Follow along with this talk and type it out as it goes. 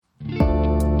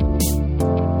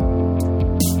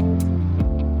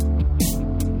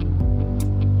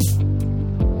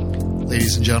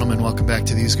Ladies and gentlemen, welcome back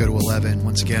to These Go to 11.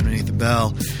 Once again, I'm Nathan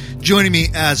Bell. Joining me,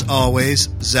 as always,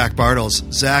 Zach Bartles.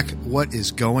 Zach, what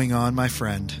is going on, my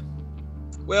friend?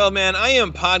 Well, man, I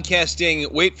am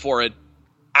podcasting, wait for it,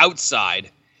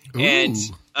 outside. Ooh. And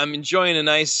I'm enjoying a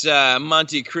nice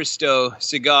Monte Cristo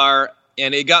cigar,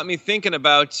 and it got me thinking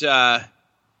about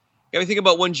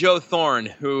one Joe Thorne,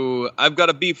 who I've got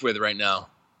a beef with right now.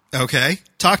 Okay.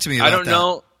 Talk to me about that. I don't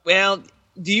know. Well,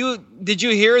 did you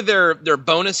hear their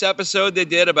bonus episode they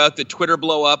did about the Twitter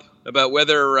blow up about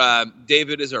whether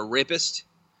David is a rapist?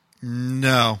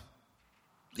 No.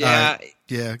 Yeah.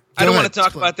 Yeah. I don't want to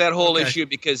talk about that whole issue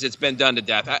because it's been done to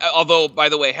death. Although, by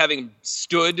the way, having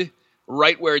stood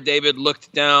right where David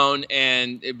looked down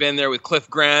and been there with Cliff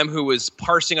Graham, who was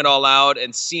parsing it all out,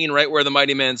 and seen right where the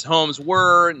Mighty Men's homes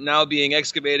were now being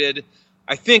excavated,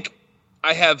 I think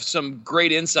I have some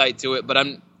great insight to it, but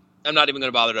I'm not even going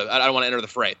to bother I don't want to enter the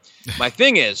fray. My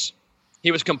thing is,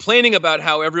 he was complaining about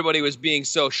how everybody was being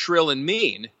so shrill and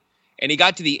mean, and he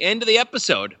got to the end of the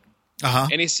episode,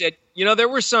 and he said, there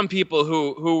were some people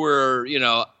who were,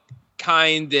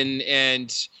 kind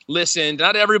and listened.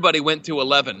 Not everybody went to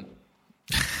 11.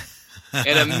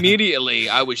 And immediately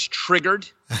I was triggered.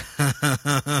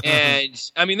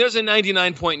 And, I mean, there's a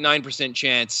 99.9%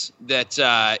 chance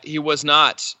that he was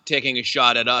not taking a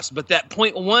shot at us. But that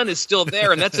 0.1 is still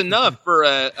there, and that's enough for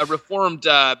a reformed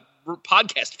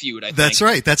podcast feud, I think. That's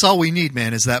right. That's all we need,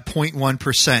 man, is that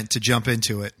 0.1% to jump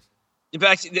into it. In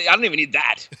fact, I don't even need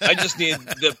that. I just need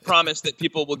the promise that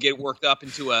people will get worked up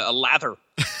into a lather.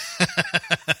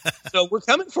 So we're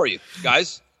coming for you,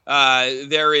 guys.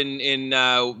 They're in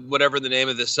whatever the name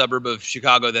of the suburb of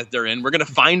Chicago that they're in. We're going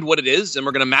to find what it is, and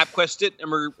we're going to map quest it,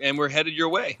 and we're headed your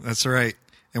way. That's right.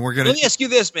 And we're going to. Let me ask you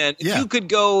this, man: if you could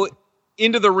go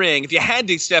into the ring, if you had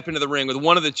to step into the ring with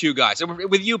one of the two guys,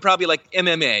 with you probably like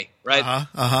MMA, right?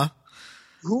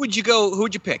 Who would you go? Who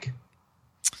would you pick?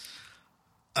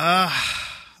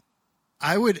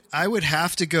 I would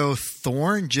have to go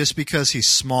Thorne just because he's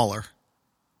smaller.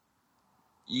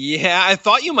 Yeah, I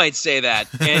thought you might say that,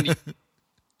 and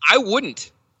I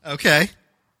wouldn't. Okay.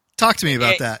 Talk to me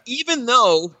about that. Even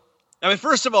though, I mean,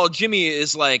 first of all, Jimmy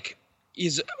is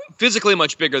he's physically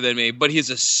much bigger than me, but he's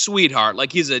a sweetheart.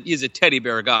 Like he's a teddy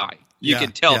bear guy. You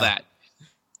can tell that.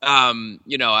 And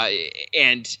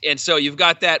so you've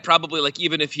got that probably like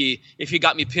even if he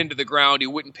got me pinned to the ground, he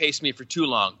wouldn't pace me for too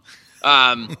long.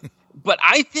 But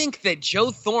I think that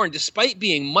Joe Thorne, despite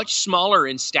being much smaller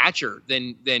in stature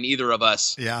than either of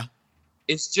us,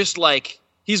 it's just like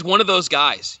he's one of those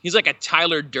guys. He's like a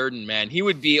Tyler Durden, man. He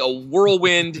would be a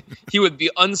whirlwind. He would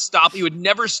be unstoppable. He would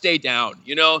never stay down,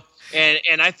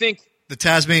 And I think the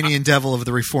Tasmanian devil of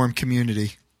the reformed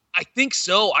community. I think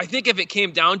so. I think if it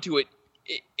came down to it,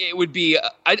 it would be.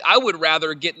 I would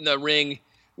rather get in the ring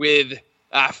with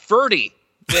Ferdy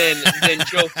than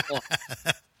Joe Thorne.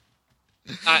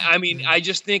 I mean, I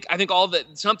think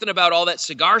something about all that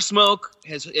cigar smoke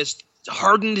has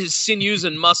hardened his sinews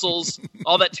and muscles.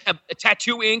 All that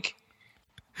tattoo ink.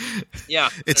 Yeah,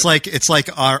 it's like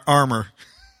our armor,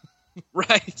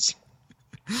 right?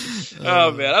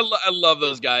 Oh man, I love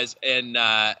those guys, and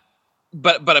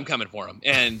but I'm coming for them,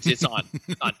 and it's on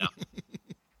now.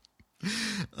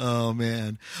 Oh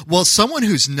man, well, someone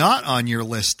who's not on your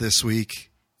list this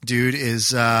week, dude,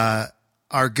 is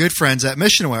our good friends at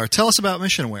Mission Aware. Tell us about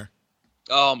Mission Aware.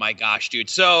 Oh, my gosh, dude.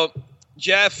 So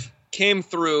Jeff came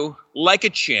through like a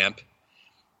champ.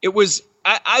 It was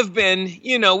I've been,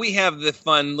 we have the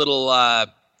fun little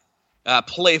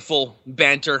playful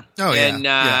banter. Oh, yeah. And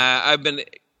I've been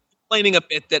complaining a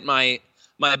bit that my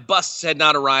busts had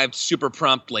not arrived super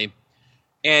promptly.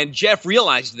 And Jeff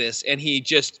realized this, and he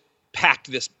just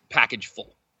packed this package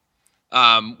full,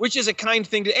 which is a kind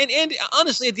thing to – and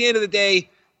honestly, at the end of the day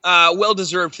 –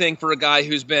 well-deserved thing for a guy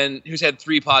who's had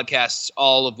 3 podcasts,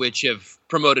 all of which have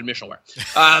promoted Missionware.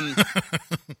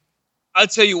 I'll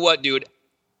tell you what, dude.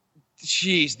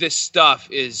 Jeez, this stuff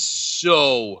is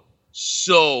so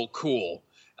cool.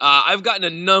 I've gotten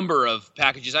a number of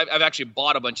packages. I've actually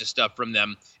bought a bunch of stuff from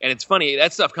them, and it's funny,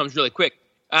 that stuff comes really quick.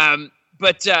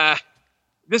 But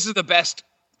this is the best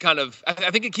kind of – I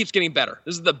think it keeps getting better.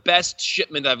 This is the best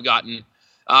shipment I've gotten.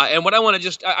 And what I want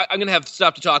to I'm going to have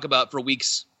stuff to talk about for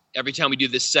weeks every time we do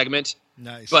this segment.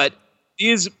 Nice. But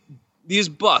these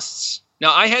busts.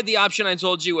 Now, I had the option, I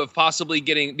told you, of possibly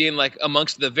being like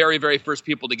amongst the very, very first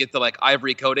people to get the like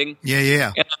ivory coating.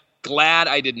 Yeah. And I'm glad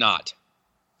I did not.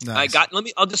 Nice.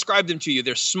 I'll describe them to you.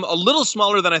 They're a little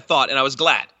smaller than I thought, and I was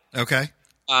glad. Okay.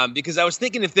 Because I was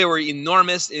thinking if they were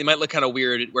enormous, it might look kind of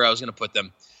weird where I was going to put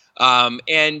them.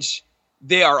 And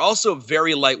they are also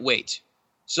very lightweight.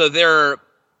 So they're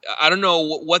I don't know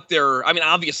what they're. I mean,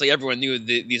 obviously, everyone knew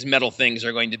these metal things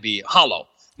are going to be hollow.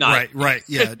 Right.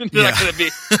 Yeah, they're not going to be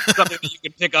something that you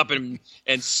can pick up and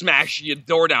smash your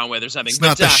door down with or something. It's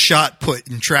not the shot put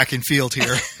in track and field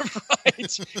here.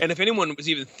 Right. And if anyone was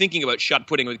even thinking about shot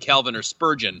putting with Calvin or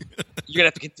Spurgeon, you're going to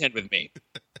have to contend with me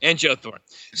and Joe Thorne.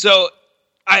 So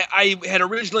I had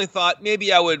originally thought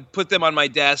maybe I would put them on my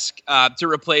desk to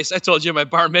replace, I told you, my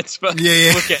bar mitzvah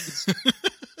bookends.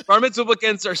 Bar mitzvah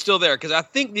bookends are still there because I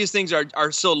think these things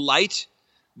are so light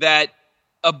that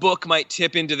a book might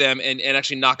tip into them and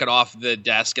actually knock it off the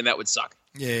desk, and that would suck.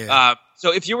 Yeah.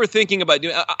 So if you were thinking about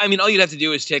doing, I mean, all you'd have to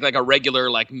do is take like a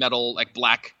regular like metal, like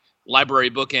black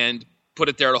library bookend, put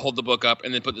it there to hold the book up,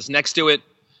 and then put this next to it.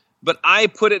 But I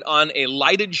put it on a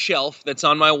lighted shelf that's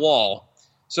on my wall.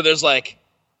 So there's like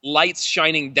lights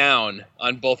shining down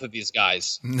on both of these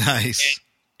guys. Nice.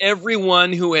 And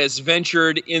everyone who has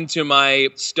ventured into my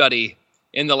study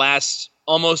in the last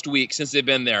almost week since they've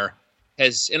been there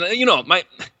has, and you know,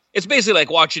 it's basically like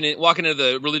walking into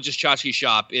the religious tchotchke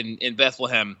shop in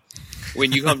Bethlehem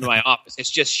when you come to my office. It's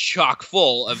just chock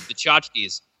full of the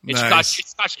tchotchkes. It's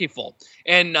tchotchke full.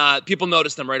 And people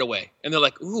notice them right away. And they're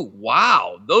like, ooh,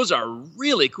 wow, those are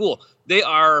really cool.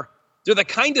 They're the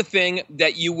kind of thing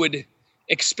that you would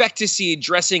expect to see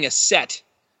dressing a set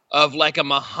of like a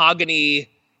mahogany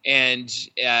and,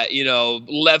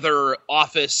 leather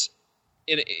office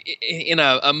in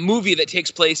a movie that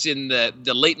takes place in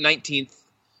the late 19th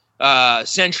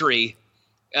century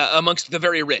amongst the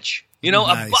very rich. You know,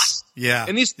 nice. A bust. Yeah.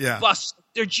 And these busts,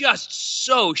 they're just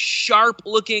so sharp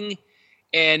looking,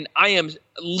 and I am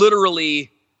literally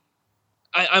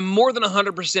I'm more than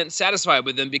 100% satisfied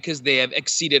with them because they have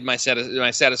exceeded my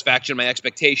satisfaction, my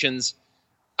expectations.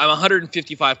 I'm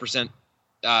 155%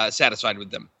 satisfied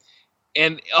with them.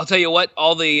 And I'll tell you what,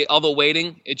 all the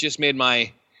waiting, it just made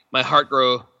my heart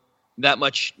grow that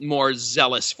much more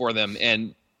zealous for them.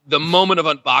 And the moment of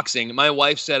unboxing, my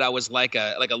wife said I was like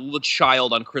a little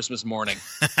child on Christmas morning.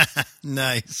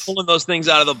 Nice. Pulling those things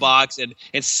out of the box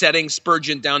and setting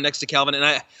Spurgeon down next to Calvin.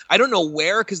 And I don't know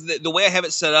where, because the way I have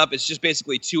it set up, it's just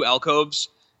basically two alcoves,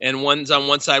 and one's on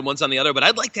one side, one's on the other. But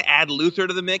I'd like to add Luther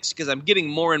to the mix because I'm getting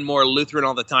more and more Lutheran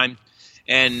all the time.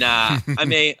 And I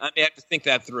may have to think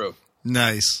that through.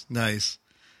 Nice.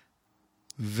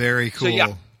 Very cool. So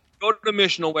yeah, go to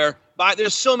Missional.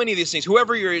 There's so many of these things.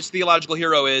 Whoever your theological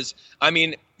hero is, I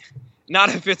mean, not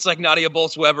if it's like Nadia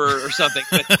Bolz-Weber or something,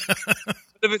 but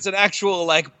if it's an actual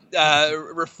like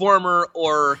reformer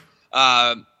or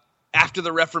after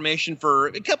the Reformation for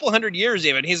a couple hundred years,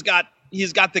 even he's got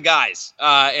the guys,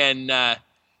 and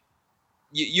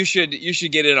you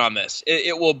should get in on this.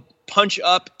 It will punch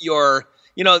up your.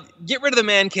 Get rid of the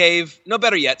man cave. No,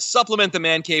 better yet, supplement the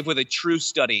man cave with a true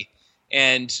study.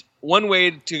 And one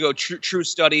way to go true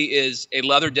study is a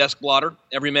leather desk blotter.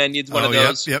 Every man needs one of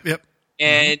those. Yep.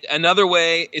 And another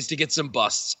way is to get some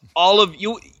busts. All of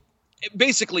you,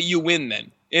 basically, you win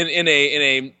then in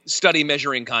a study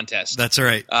measuring contest. That's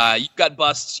right. You've got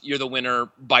busts. You're the winner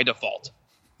by default.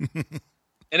 And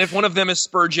if one of them is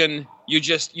Spurgeon,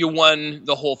 you won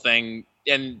the whole thing.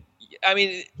 And I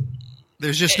mean.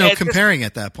 There's just no comparing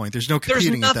at that point. There's no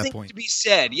competing at that point. There's nothing to be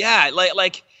said. Yeah,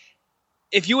 like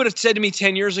if you would have said to me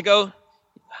 10 years ago,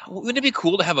 wouldn't it be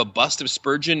cool to have a bust of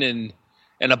Spurgeon and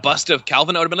a bust of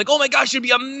Calvin? I would have been like, oh my gosh, it'd be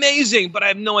amazing, but I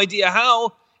have no idea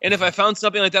how. And if I found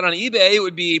something like that on eBay, it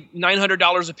would be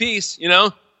 $900 a piece,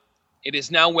 It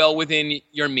is now well within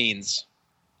your means.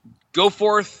 Go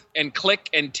forth and click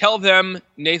and tell them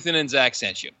Nathan and Zach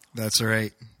sent you. That's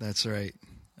right.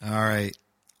 All right.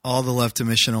 All the love to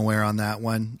Missional Wear on that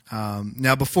one.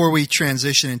 Now, before we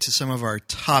transition into some of our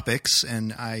topics,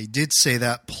 and I did say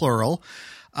that plural,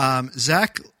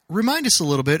 Zach, remind us a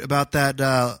little bit about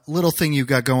that little thing you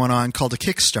got going on called a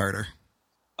Kickstarter.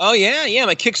 Oh, yeah,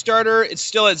 my Kickstarter. It's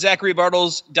still at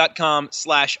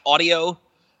zacharybartles.com/audio,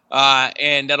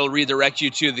 and that'll redirect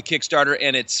you to the Kickstarter,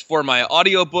 and it's for my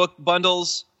audiobook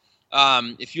bundles.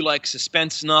 If you like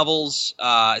suspense novels,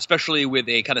 especially with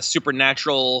a kind of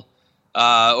supernatural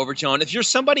overtone. If you're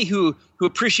somebody who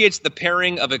appreciates the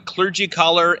pairing of a clergy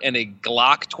collar and a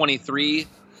Glock 23,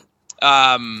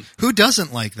 who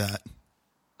doesn't like that?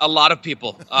 A lot of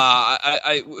people.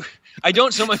 I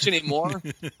don't so much anymore,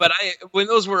 but when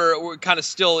those were kind of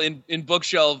still in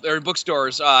bookshelf or in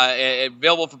bookstores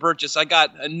available for purchase, I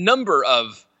got a number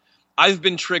of I've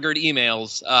been triggered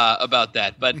emails about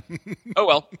that. But oh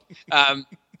well,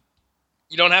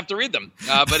 you don't have to read them.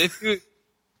 But if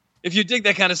you dig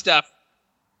that kind of stuff.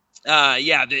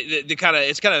 the kind of,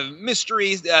 it's kind of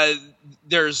mystery.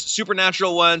 There's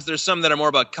supernatural ones. There's some that are more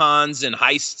about cons and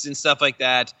heists and stuff like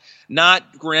that. Not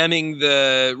ramming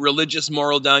the religious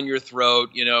moral down your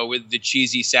throat, with the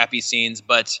cheesy, sappy scenes,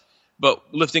 but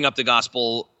lifting up the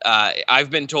gospel. I've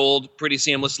been told pretty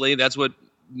seamlessly. That's what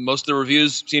most of the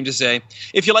reviews seem to say.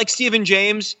 If you like Stephen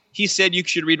James, he said you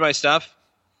should read my stuff.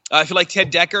 If you like Ted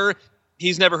Decker,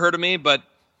 he's never heard of me, but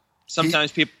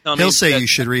sometimes people tell me he'll say you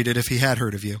should read it if he had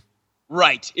heard of you.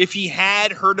 Right. If he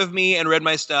had heard of me and read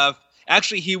my stuff,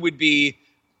 actually he would be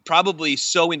probably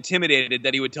so intimidated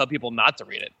that he would tell people not to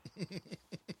read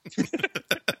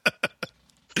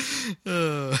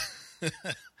it.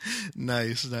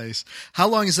 Nice. How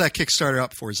long is that Kickstarter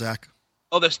up for, Zach?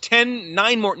 Oh, there's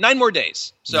 9 more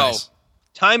days. So nice.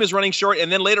 Time is running short, and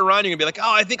then later on you're going to be like,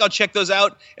 oh, I think I'll check those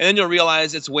out. And then you'll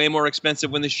realize it's way more expensive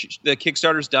when the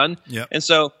Kickstarter's done. Yep. And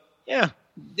so, yeah,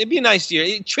 it'd be a nice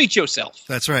year. Treat yourself.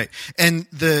 That's right. And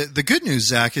the good news,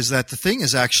 Zach, is that the thing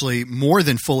is actually more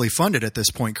than fully funded at this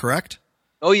point, correct?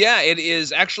 Oh, yeah. It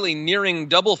is actually nearing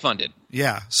double funded.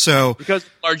 Yeah. So because of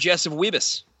largesse of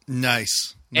Weebus.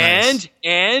 Nice. And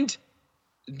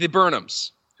the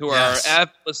Burnhams, who are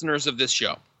avid listeners of this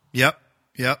show. Yep.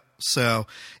 So,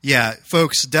 yeah,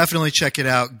 folks, definitely check it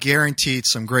out. Guaranteed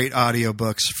some great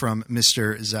audiobooks from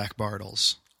Mr. Zach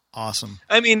Bartels. Awesome.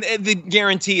 I mean, the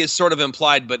guarantee is sort of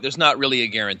implied, but there's not really a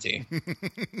guarantee.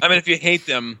 I mean, if you hate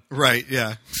them. Right,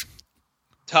 yeah.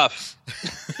 Tough.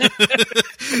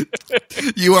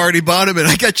 You already bought them, and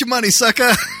I got your money,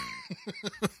 sucker.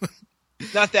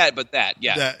 Not that, but that,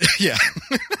 yeah. Yeah.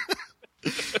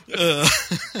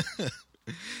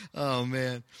 Oh,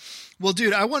 man. Well,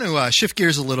 dude, I want to shift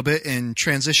gears a little bit and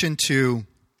transition to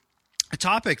a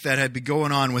topic that had been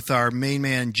going on with our main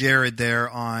man, Jared, there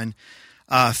on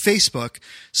Facebook.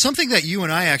 Something that you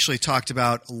and I actually talked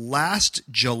about last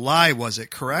July, was it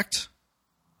correct?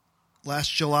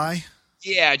 Last July?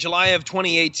 Yeah, July of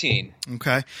 2018.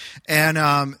 Okay.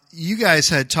 And you guys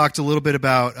had talked a little bit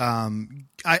about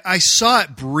I saw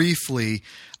it briefly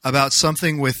about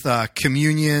something with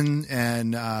communion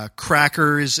and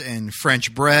crackers and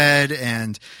French bread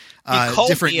and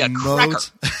different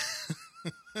modes.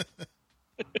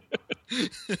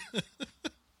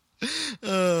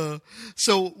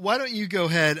 So why don't you go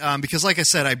ahead? Because like I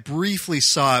said, I briefly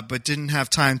saw it, but didn't have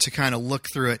time to kind of look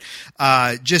through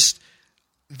it. Just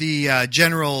the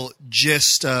general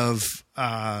gist of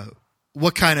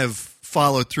what kind of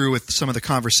followed through with some of the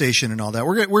conversation and all that.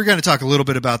 We're going to talk a little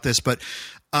bit about this, but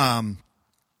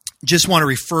just want to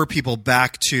refer people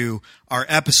back to our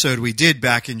episode we did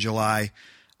back in July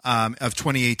of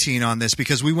 2018 on this,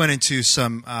 because we went into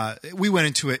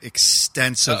it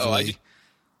extensively.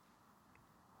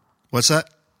 What's that?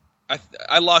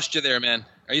 I lost you there, man.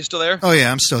 Are you still there? Oh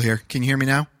yeah, I'm still here. Can you hear me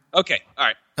now? Okay. All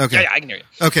right. Okay. Yeah, I can hear you.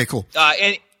 Okay, cool.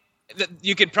 And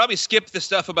you could probably skip the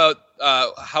stuff about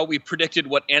how we predicted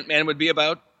what Ant-Man would be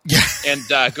about. Yeah. And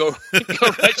go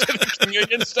right to the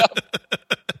communion stuff.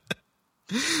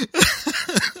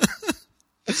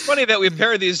 It's funny that we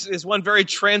pair this one very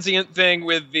transient thing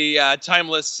with the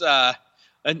timeless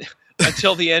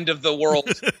until the end of the world.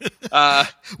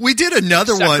 We did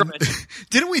another one.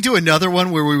 Didn't we do another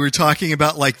one where we were talking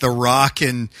about like The Rock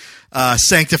and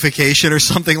sanctification or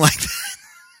something like that?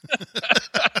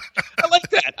 I like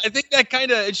that. I think that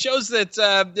it shows that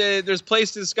there's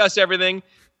place to discuss everything,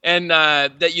 and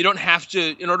that you don't have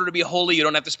to, in order to be holy, you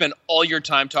don't have to spend all your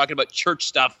time talking about church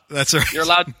stuff. That's right. You're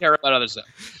allowed to care about other stuff.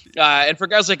 And for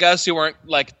guys like us who weren't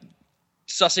like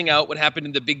sussing out what happened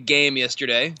in the big game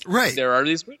yesterday, right? There are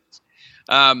these movies.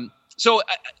 So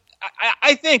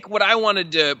I think what I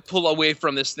wanted to pull away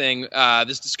from this thing,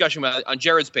 this discussion on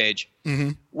Jared's page,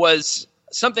 was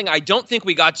something I don't think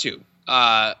we got to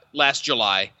last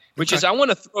July, which is I want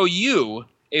to throw you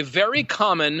a very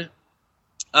common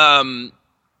kind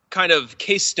of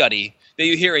case study that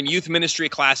you hear in youth ministry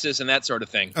classes and that sort of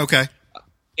thing. Okay.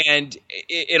 And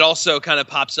it also kind of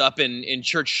pops up in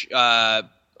church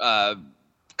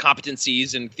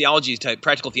competencies and theology type,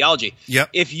 practical theology.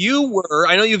 Yep. If you were,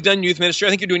 I know you've done youth ministry.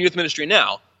 I think you're doing youth ministry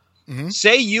now.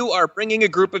 Say you are bringing a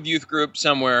group of youth group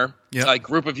somewhere, a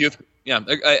group of youth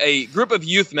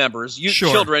members,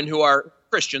 children who are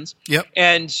Christians. Yep.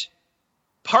 And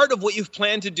part of what you've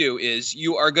planned to do is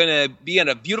you are going to be in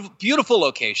a beautiful, beautiful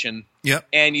location. Yep.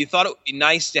 And you thought it would be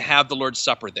nice to have the Lord's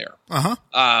Supper there.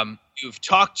 You've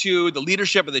talked to the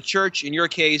leadership of the church, in your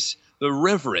case, the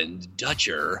Reverend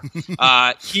Dutcher.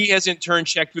 He has in turn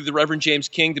checked with the Reverend James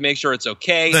King to make sure it's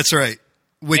okay. That's right.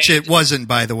 Which it wasn't,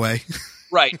 by the way.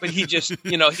 Right. But he just,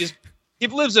 he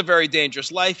lives a very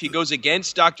dangerous life. He goes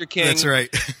against Dr. King. That's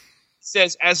right.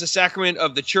 says as a sacrament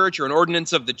of the church or an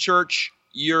ordinance of the church,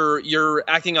 you're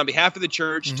acting on behalf of the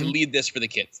church to lead this for the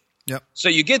kids. Yep. So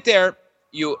you get there,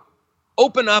 you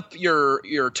open up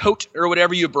your tote or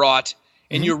whatever you brought,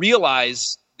 and you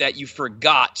realize that you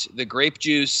forgot the grape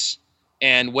juice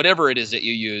and whatever it is that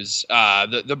you use,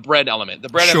 the bread element, the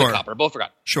bread and the copper, both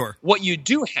forgot. Sure. What you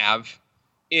do have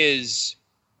is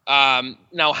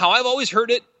now how I've always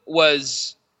heard it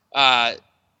was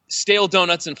stale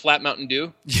donuts and flat Mountain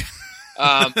Dew.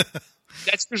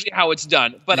 That's usually how it's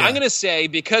done. But I'm going to say,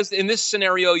 because in this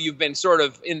scenario you've been sort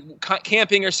of in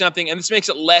camping or something, and this makes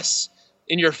it less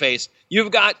in your face,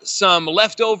 you've got some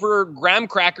leftover graham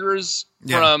crackers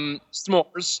from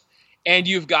s'mores, and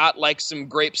you've got like some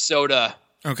grape soda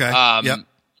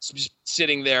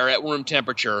sitting there at room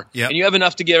temperature, and you have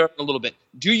enough to give it a little bit.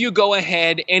 Do you go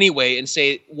ahead anyway and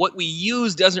say what we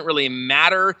use doesn't really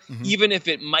matter, even if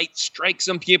it might strike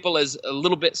some people as a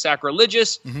little bit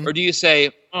sacrilegious, or do you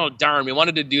say, oh, darn, we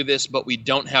wanted to do this, but we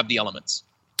don't have the elements?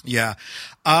 Yeah.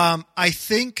 I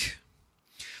think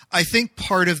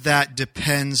part of that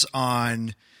depends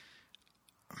on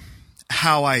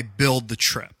how I build the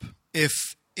trip.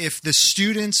 If the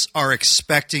students are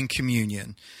expecting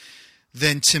communion,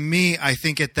 then to me, I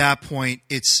think at that point,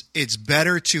 it's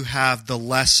better to have the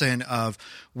lesson of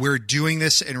we're doing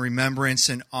this in remembrance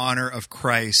and honor of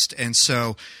Christ. And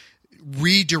so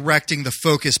redirecting the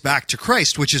focus back to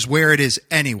Christ, which is where it is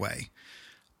anyway.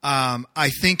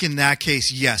 I think in that case,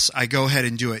 yes, I go ahead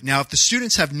and do it. Now, if the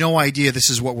students have no idea this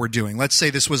is what we're doing, let's say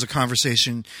this was a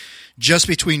conversation just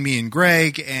between me and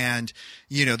Greg, and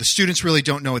the students really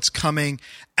don't know it's coming.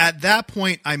 At that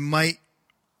point, I might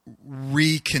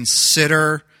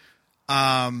reconsider,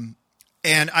 and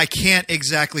I can't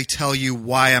exactly tell you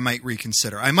why I might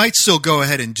reconsider. I might still go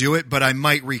ahead and do it, but I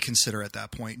might reconsider at that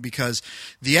point because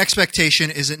the expectation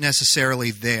isn't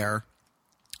necessarily there.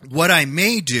 What I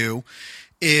may do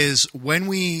is when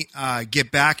we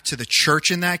get back to the church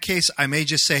in that case, I may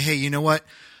just say, hey, you know what?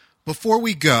 Before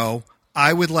we go,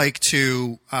 I would like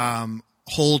to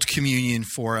hold communion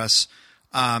for us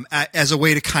as a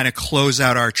way to kind of close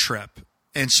out our trip.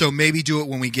 And so maybe do it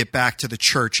when we get back to the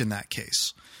church in that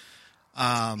case.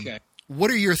 Okay. What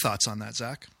are your thoughts on that,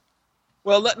 Zach?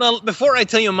 Well, before I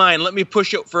tell you mine, let me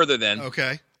push it further then.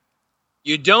 Okay.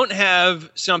 You don't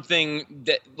have something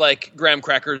that like graham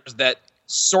crackers that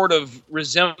sort of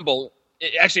resemble,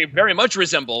 actually very much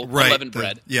resemble unleavened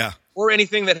bread. Yeah. Or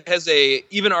anything that has a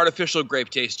even artificial grape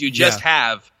taste. You just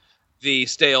have the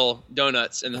stale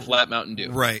donuts and the flat Mountain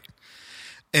Dew. Right.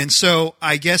 And so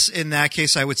I guess in that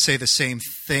case, I would say the same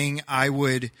thing. I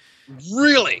would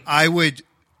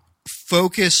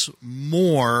focus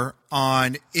more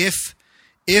on if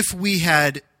we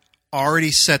had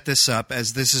already set this up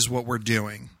as this is what we're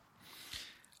doing,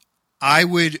 I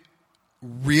would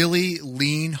really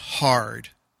lean hard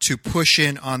to push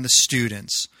in on the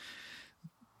students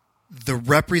the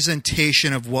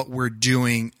representation of what we're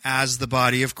doing as the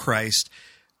body of Christ.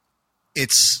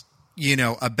 It's,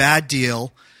 a bad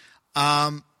deal.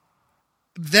 Then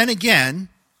again,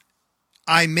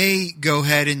 I may go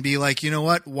ahead and be like, you know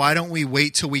what? Why don't we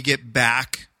wait till we get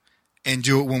back and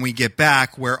do it when we get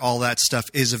back where all that stuff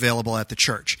is available at the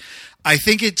church? I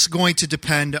think it's going to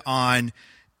depend on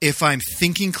if I'm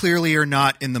thinking clearly or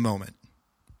not in the moment.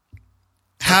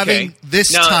 Having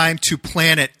this time to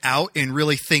plan it out and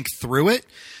really think through it,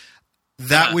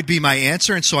 that would be my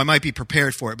answer, and so I might be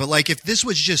prepared for it. But like if this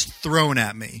was just thrown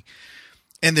at me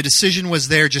and the decision was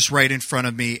there just right in front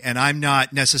of me and I'm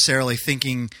not necessarily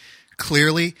thinking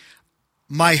clearly,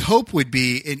 my hope would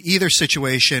be in either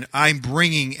situation, I'm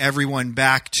bringing everyone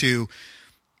back to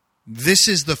this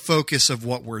is the focus of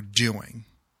what we're doing.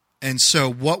 And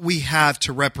so what we have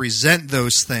to represent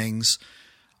those things,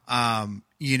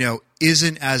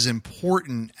 isn't as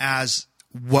important as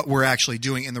what we're actually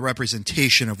doing in the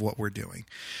representation of what we're doing.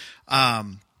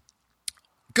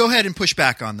 Go ahead and push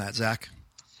back on that, Zach.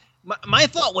 My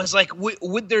thought was like,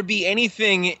 would there be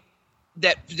anything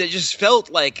that just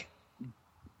felt like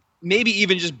maybe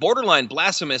even just borderline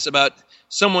blasphemous about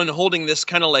someone holding this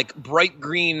kind of like bright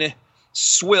green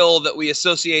swill that we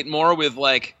associate more with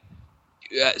like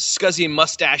scuzzy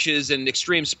mustaches and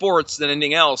extreme sports than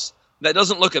anything else that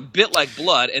doesn't look a bit like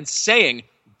blood and saying,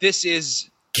 this is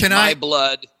my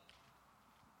blood.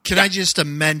 Can I just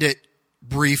amend it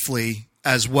briefly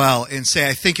as well and say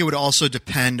I think it would also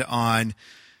depend on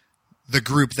the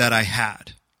group that I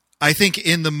had. I think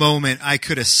in the moment I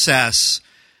could assess,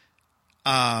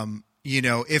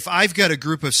 if I've got a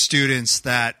group of students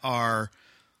that are,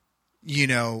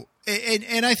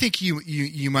 and I think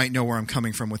you might know where I'm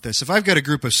coming from with this. If I've got a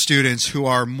group of students who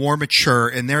are more mature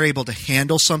and they're able to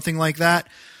handle something like that,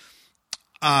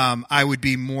 I would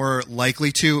be more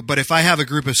likely to. But if I have a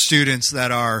group of students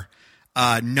that are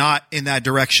not in that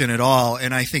direction at all,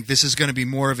 and I think this is going to be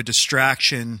more of a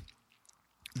distraction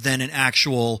than an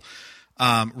actual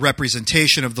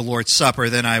representation of the Lord's Supper,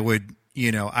 then I would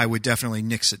definitely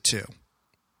nix it too.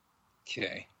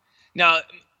 Okay. Now,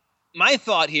 my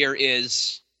thought here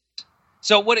is,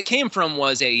 so what it came from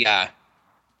was a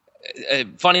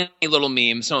funny little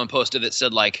meme someone posted that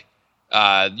said, like,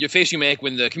 your face you make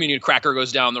when the communion cracker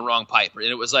goes down the wrong pipe. And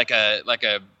it was like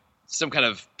some kind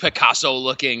of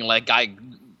Picasso-looking like guy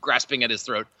grasping at his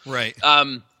throat. Right.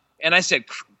 And I said,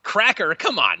 cracker?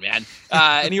 Come on, man.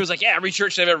 And he was like, yeah, every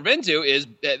church I've ever been to is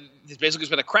basically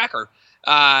been a cracker.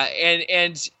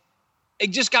 And it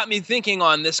just got me thinking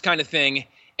on this kind of thing.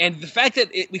 And the fact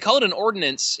that we call it an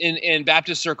ordinance in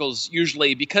Baptist circles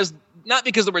usually not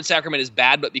because the word sacrament is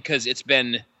bad, but because it's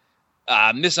been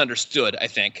misunderstood, I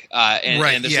think.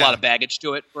 And there's a lot of baggage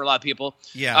to it for a lot of people.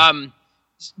 Yeah.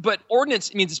 But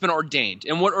ordinance means it's been ordained.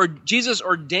 And what Jesus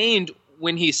ordained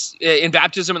when he's in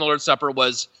baptism and the Lord's Supper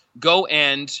was go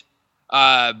and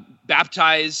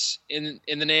baptize in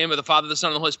the name of the Father, the Son,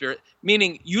 and the Holy Spirit,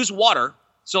 meaning use water.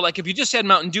 So like if you just had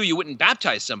Mountain Dew, you wouldn't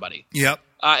baptize somebody. Yep.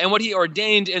 And what he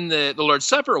ordained in the Lord's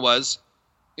Supper was,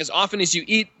 as often as you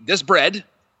eat this bread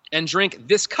and drink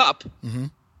this cup,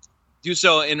 do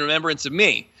so in remembrance of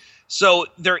me. So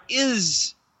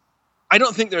I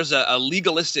don't think there's a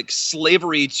legalistic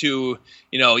slavery to,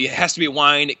 it has to be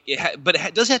wine, but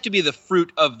it does have to be the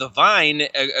fruit of the vine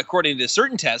according to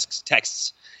certain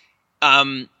texts.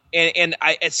 And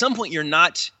at some point you're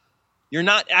not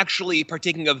actually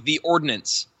partaking of the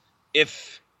ordinance.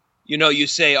 If you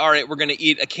say, all right, we're going to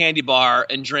eat a candy bar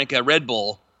and drink a Red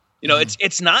Bull.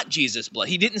 It's not Jesus' blood.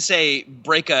 He didn't say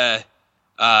break a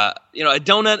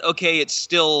donut. Okay, it's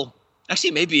still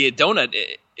actually maybe a donut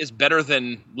is better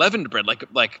than leavened bread.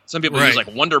 Like some people use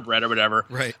like Wonder Bread or whatever.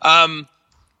 Right.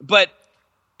 But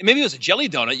maybe it was a jelly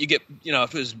donut. You get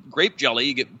if it was grape jelly,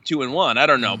 you get 2 in 1. I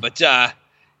don't know, but at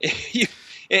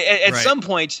some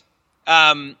point.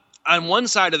 On one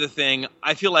side of the thing,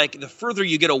 I feel like the further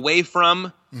you get away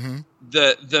from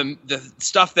the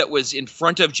stuff that was in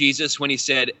front of Jesus when he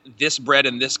said, "This bread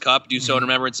and this cup, do so in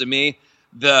remembrance of me,"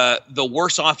 the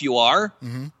worse off you are.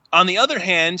 On the other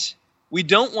hand, we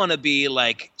don't want to be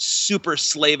like super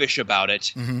slavish about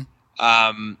it.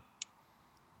 I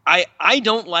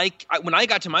don't like when I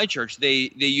got to my church, they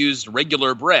used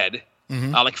regular bread,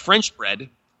 like French bread,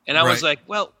 and I was like,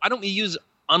 well, why don't we use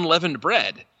unleavened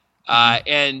bread?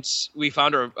 And we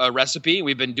found a recipe.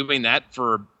 We've been doing that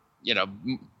for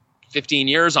 15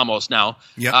 years almost now.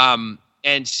 Yep.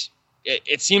 And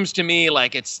it seems to me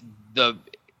like it's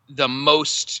the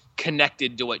most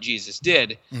connected to what Jesus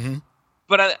did.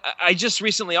 But I just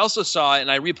recently also saw,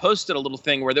 and I reposted a little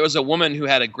thing where there was a woman who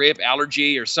had a grape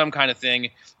allergy or some kind of thing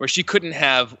where she couldn't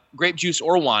have grape juice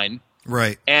or wine.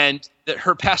 Right. And that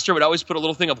her pastor would always put a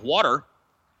little thing of water.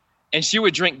 And she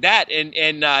would drink that,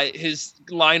 and his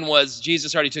line was,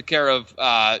 Jesus already took care of,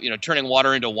 turning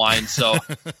water into wine, so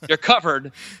you're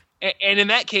covered. And in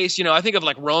that case, I think of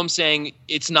like Rome saying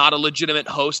it's not a legitimate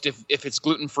host if it's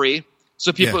gluten-free.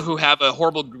 So people who have a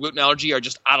horrible gluten allergy are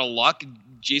just out of luck.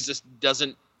 Jesus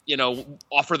doesn't,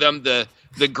 offer them the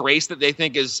grace that they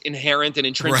think is inherent and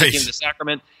intrinsic in the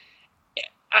sacrament.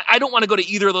 I don't want to go to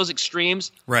either of those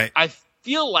extremes. Right. I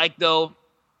feel like, though,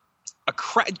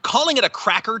 calling it a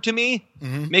cracker to me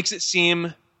makes it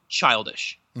seem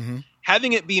childish.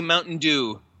 Having it be Mountain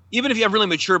Dew, even if you have really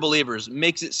mature believers,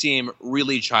 makes it seem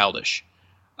really childish.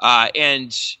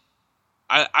 And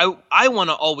I want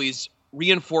to always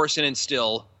reinforce and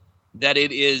instill that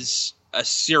it is a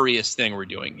serious thing we're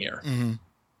doing here.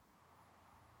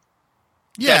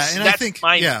 Yeah, that's I think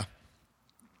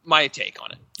my take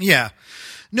on it. Yeah,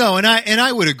 no, and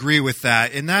I would agree with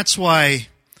that, and that's why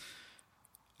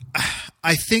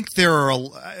I think there are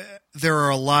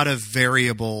a lot of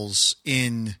variables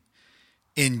in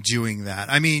doing that.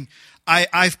 I mean,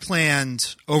 I've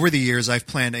planned over the years. I've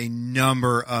planned a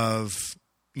number of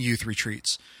youth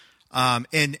retreats,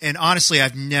 and honestly,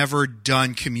 I've never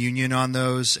done communion on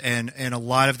those, and a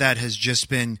lot of that has just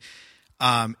been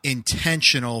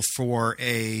intentional for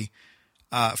a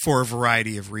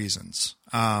variety of reasons.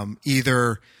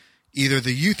 Either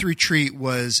the youth retreat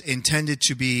was intended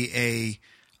to be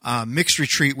a mixed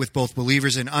retreat with both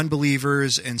believers and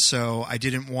unbelievers, and so I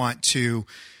didn't want to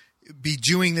be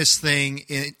doing this thing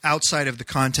outside of the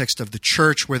context of the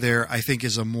church, where there, I think,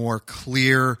 is a more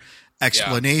clear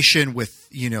explanation with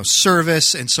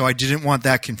service, and so I didn't want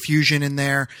that confusion in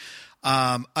there.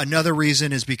 Another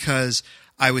reason is because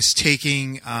I was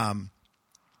taking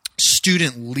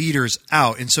student leaders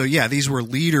out, and so these were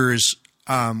leaders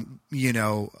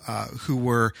who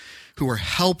were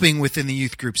helping within the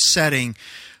youth group setting,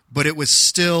 but it was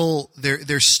still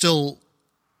they're still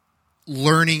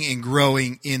learning and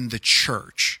growing in the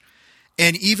church.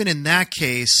 And even in that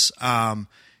case, I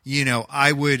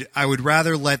would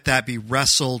rather let that be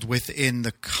wrestled within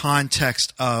the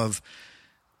context of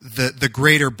the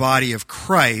greater body of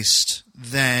Christ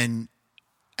than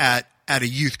at a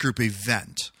youth group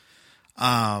event.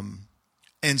 And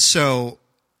so,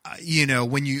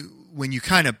 when you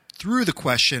kind of threw the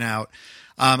question out,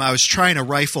 I was trying to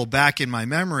rifle back in my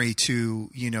memory to,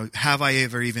 have I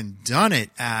ever even done it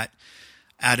at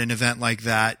an event like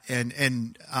that?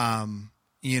 And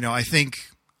I think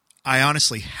I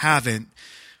honestly haven't,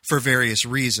 for various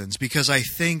reasons, because I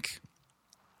think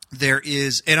there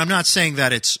is, and I'm not saying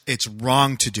that it's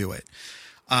wrong to do it,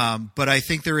 but I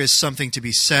think there is something to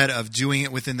be said of doing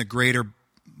it within the greater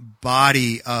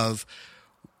body of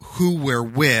who we're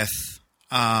with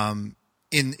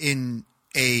in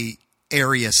a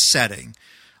area setting.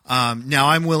 Now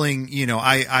I'm willing,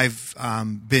 I've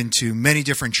been to many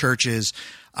different churches.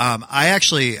 I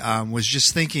actually was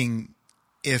just thinking,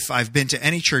 if I've been to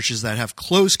any churches that have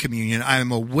closed communion,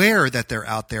 I'm aware that they're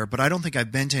out there, but I don't think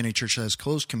I've been to any church that has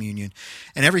closed communion.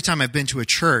 And every time I've been to a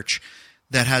church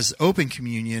that has open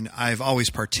communion, I've always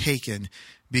partaken,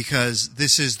 because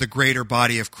this is the greater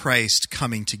body of Christ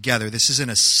coming together. This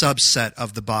isn't a subset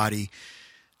of the body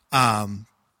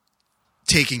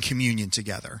taking communion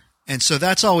together. And so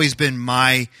that's always been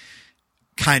my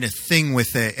kind of thing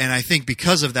with it. And I think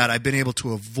because of that, I've been able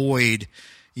to avoid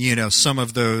some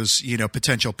of those,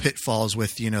 potential pitfalls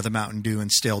with, the Mountain Dew and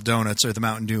stale donuts, or the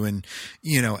Mountain Dew and,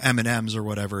 M&Ms or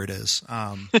whatever it is.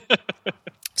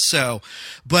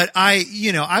 But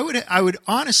I would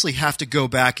honestly have to go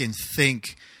back and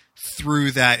think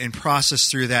through that and process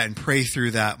through that and pray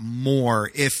through that more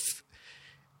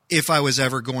if I was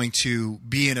ever going to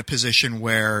be in a position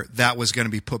where that was going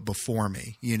to be put before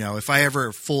me. If I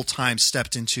ever full-time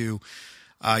stepped into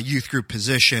a youth group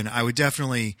position, I would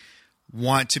definitely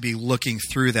want to be looking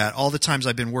through that. All the times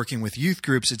I've been working with youth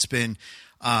groups, it's been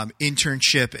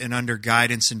internship and under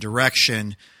guidance and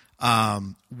direction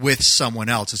with someone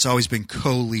else. It's always been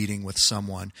co-leading with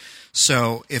someone.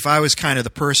 So if I was kind of the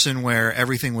person where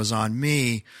everything was on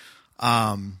me,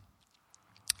 I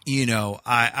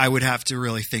would have to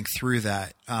really think through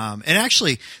that. And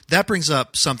actually, that brings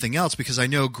up something else, because I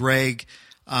know Greg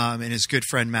and his good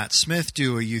friend Matt Smith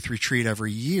do a youth retreat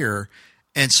every year.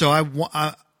 And so I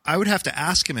would have to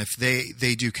ask him if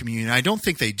they do communion. I don't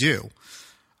think they do,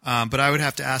 but I would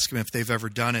have to ask him if they've ever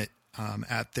done it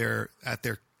at their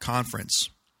conference.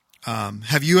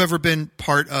 Have you ever been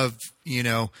part of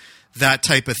that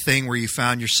type of thing where you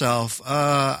found yourself,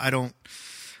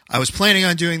 I was planning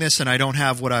on doing this and I don't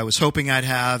have what I was hoping I'd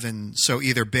have, and so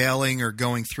either bailing or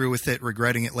going through with it,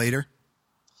 regretting it later?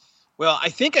 Well, I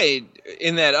think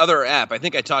in that other app, I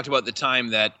think I talked about the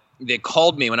time that they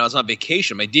called me when I was on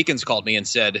vacation. My deacons called me and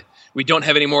said, we don't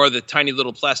have any more of the tiny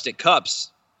little plastic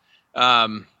cups.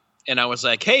 And I was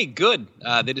like, hey, good.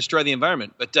 They destroy the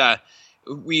environment. But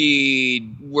we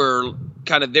were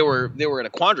kind of, they were in a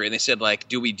quandary, and they said, like,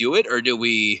 do we do it, or do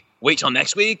we wait till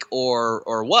next week,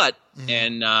 or what? Mm-hmm.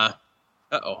 And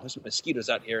there's some mosquitoes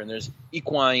out here, and there's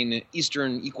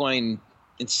eastern equine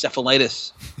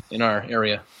encephalitis in our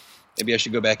area. Maybe I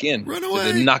should go back in. Run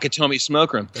away. To the Nakatomi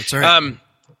smoke room. That's right.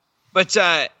 But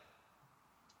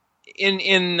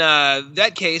in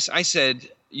that case, I said,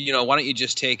 why don't you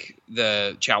just take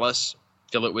the chalice,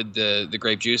 fill it with the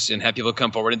grape juice, and have people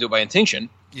come forward and do it by intinction?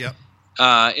 Yeah.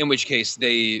 In which case,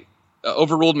 they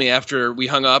overruled me after we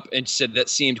hung up and said that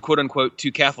seemed, quote unquote,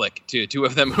 too Catholic to two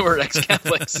of them who were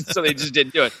ex-Catholics, so they just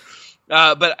didn't do it.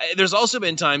 But there's also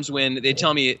been times when they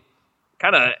tell me,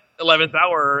 kind of 11th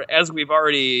hour, as we've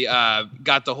already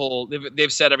got the whole,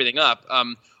 they've set everything up.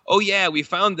 Oh yeah, we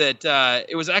found that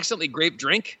it was accidentally grape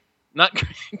drink, not,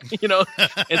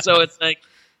 and so it's like,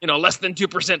 less than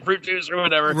 2% fruit juice or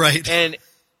whatever. Right. And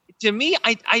to me,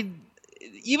 I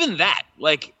even that,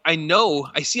 like, I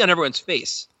see on everyone's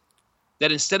face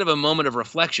that instead of a moment of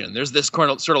reflection, there's this sort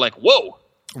of like, whoa,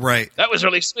 right, that was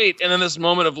really sweet. And then this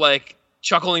moment of like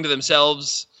chuckling to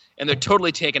themselves, and they're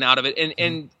totally taken out of it.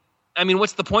 And I mean,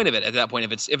 what's the point of it at that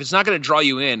point? If it's not going to draw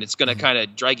you in, it's going to kind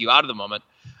of drag you out of the moment.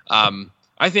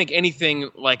 I think anything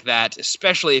like that,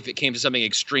 especially if it came to something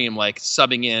extreme like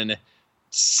subbing in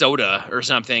soda or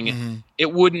something,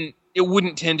 it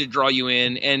wouldn't tend to draw you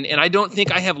in. And I don't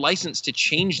think I have license to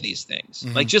change these things.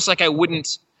 Like, just like I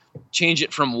wouldn't change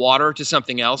it from water to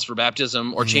something else for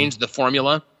baptism, or change the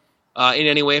formula in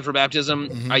any way for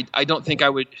baptism. I don't think I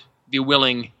would be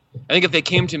willing. I think if they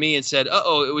came to me and said,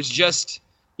 it was just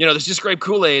there's just grape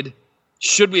Kool-Aid.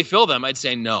 Should we fill them? I'd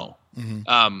say no.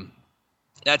 Mm-hmm.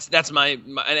 That's my,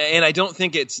 and I don't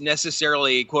think it's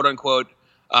necessarily quote unquote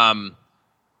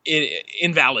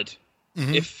invalid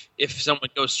Mm-hmm. if someone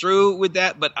goes through with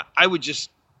that. But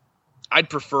I'd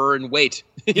prefer and wait.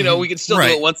 We can still do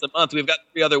it once a month. We've got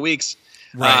 3 other weeks.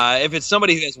 Right. If it's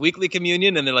somebody who has weekly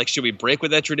communion and they're like, should we break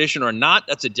with that tradition or not?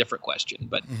 That's a different question.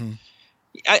 But Mm-hmm.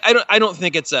 I don't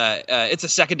think it's a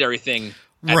secondary thing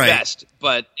at best.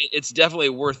 But it's definitely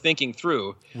worth thinking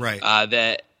through. Right.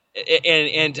 That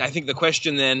and I think the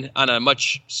question then on a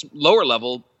much lower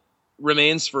level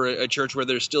remains for a church where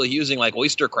they're still using like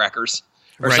oyster crackers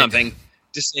or something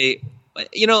to say,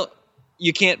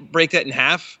 you can't break that in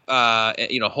half.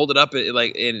 Hold it up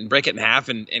and break it in half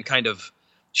and kind of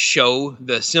show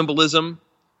the symbolism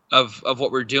of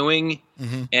what we're doing.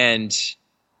 Mm-hmm. And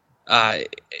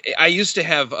I used to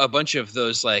have a bunch of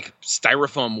those like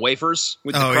styrofoam wafers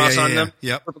with the cross on them,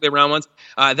 perfectly round ones,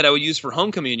 that I would use for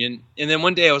home communion. And then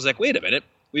one day I was like, wait a minute,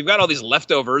 we've got all these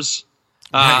leftovers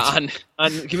on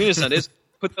communion Sundays.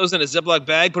 Put those in a Ziploc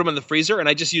bag, put them in the freezer, and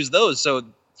I just use those. So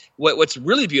what's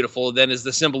really beautiful then is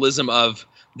the symbolism of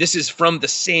this is from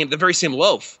the very same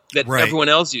loaf that everyone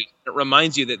else used. It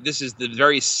reminds you that this is the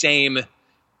very same.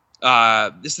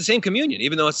 It's the same communion,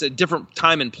 even though it's a different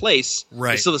time and place.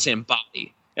 Right. It's still the same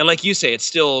body, and like you say, it's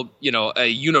still a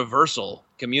universal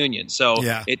communion. So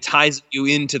it ties you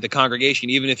into the congregation,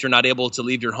 even if you're not able to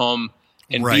leave your home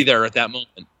and be there at that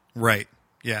moment. Right.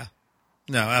 Yeah.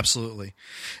 No, absolutely.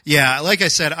 Yeah. Like I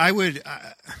said,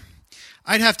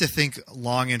 I'd have to think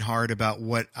long and hard about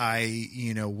what I,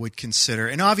 would consider,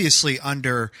 and obviously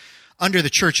under the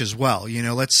church as well.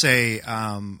 Let's say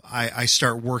I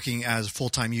start working as a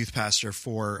full-time youth pastor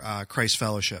for Christ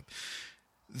Fellowship.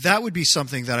 That would be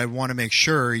something that I want to make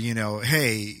sure,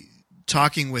 hey,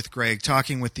 talking with Greg,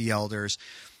 talking with the elders,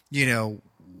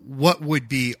 what would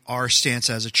be our stance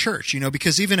as a church?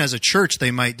 Because even as a church, they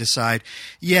might decide,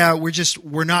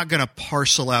 we're not going to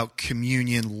parcel out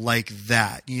communion like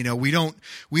that. We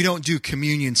don't do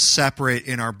communion separate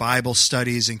in our Bible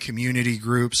studies and community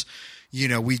groups.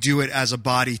 We do it as a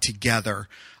body together.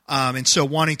 And so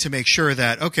wanting to make sure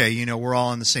that, okay, we're all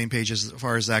on the same page as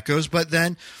far as that goes. But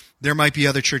then there might be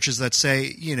other churches that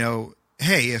say,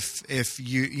 hey, if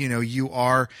you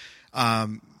are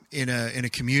in a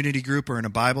community group or in a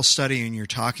Bible study and you're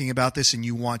talking about this and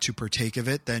you want to partake of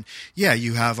it, then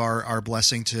you have our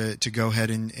blessing to go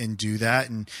ahead and do that.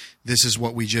 And this is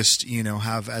what we just,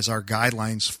 have as our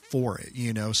guidelines for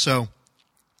it, So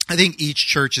I think each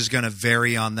church is going to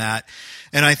vary on that.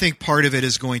 And I think part of it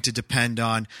is going to depend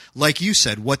on, like you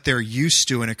said, what they're used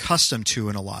to and accustomed to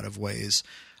in a lot of ways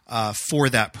for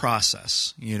that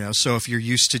process. So if you're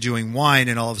used to doing wine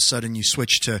and all of a sudden you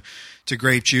switch to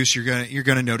grape juice, you're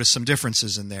going to notice some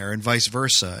differences in there, and vice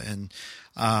versa. And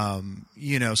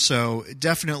so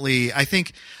definitely, I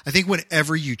think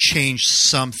whenever you change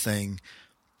something,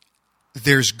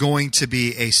 there's going to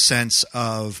be a sense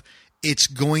of it's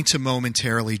going to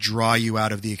momentarily draw you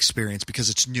out of the experience because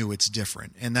it's new, it's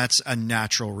different, and that's a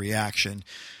natural reaction,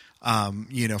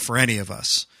 for any of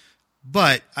us.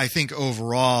 But I think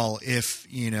overall, if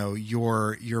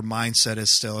your mindset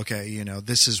is still okay,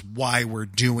 this is why we're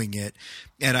doing it,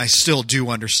 and I still do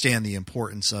understand the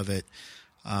importance of it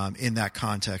in that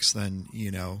context, then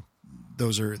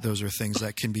those are things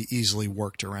that can be easily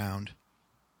worked around.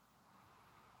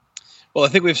 Well, I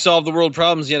think we've solved the world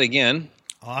problems yet again.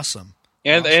 Awesome.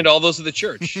 And all those of the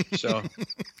church. So,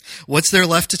 what's there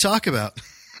left to talk about?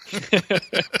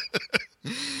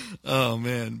 Oh,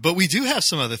 man. But we do have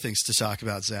some other things to talk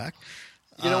about, Zach.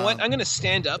 You know what? I'm going to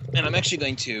stand up, and I'm actually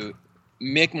going to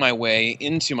make my way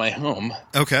into my home.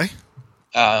 Okay.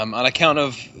 On account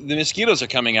of the mosquitoes are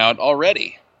coming out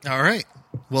already. All right.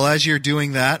 Well, as you're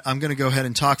doing that, I'm going to go ahead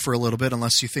and talk for a little bit,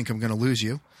 unless you think I'm going to lose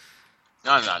you.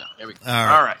 No. Here we go.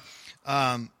 All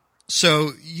right.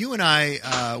 So you and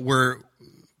I were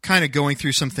kind of going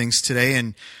through some things today,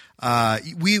 and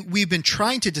we've been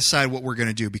trying to decide what we're going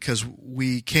to do because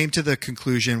we came to the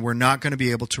conclusion we're not going to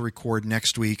be able to record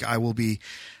next week. I will be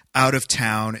out of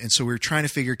town, and so we were trying to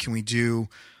figure, can we do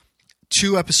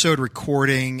 2-episode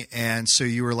recording? And so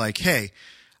you were like, hey,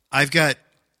 I've got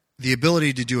the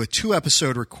ability to do a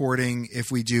 2-episode recording if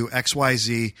we do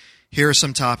XYZ. Here are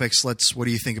some topics. What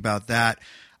do you think about that?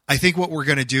 I think what we're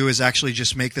going to do is actually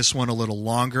just make this one a little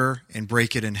longer and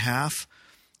break it in half,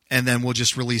 and then we'll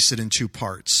just release it in 2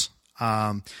 parts.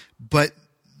 But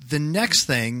the next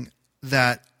thing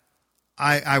that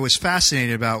I was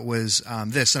fascinated about was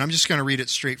this, and I'm just going to read it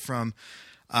straight from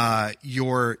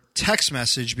your text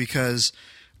message because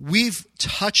we've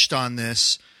touched on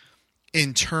this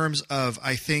in terms of,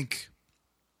 I think,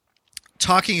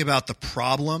 talking about the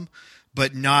problem,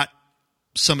 but not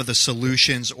some of the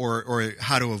solutions or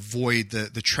how to avoid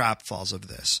the trap falls of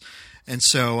this. And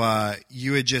so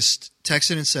you had just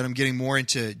texted and said, I'm getting more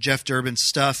into Jeff Durbin's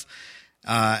stuff.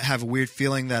 Have a weird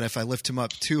feeling that if I lift him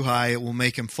up too high, it will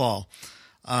make him fall.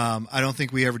 I don't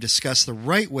think we ever discussed the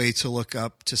right way to look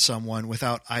up to someone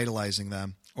without idolizing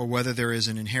them, or whether there is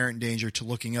an inherent danger to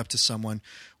looking up to someone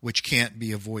which can't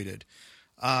be avoided.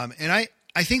 And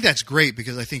I think that's great,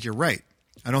 because I think you're right.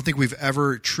 I don't think we've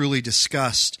ever truly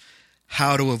discussed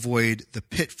how to avoid the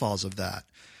pitfalls of that.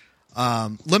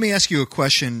 Let me ask you a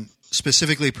question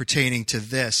specifically pertaining to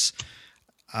this.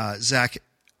 Zach,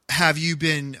 have you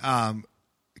been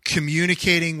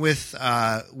communicating with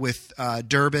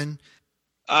Durbin?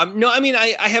 No, I mean,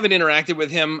 I haven't interacted with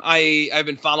him. I've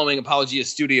been following Apologia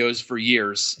Studios for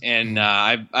years, and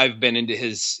I've been into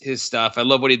his stuff. I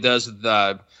love what he does with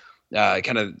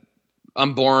kind of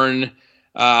unborn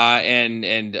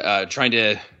and trying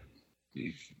to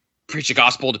preach the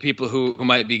gospel to people who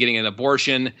might be getting an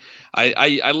abortion.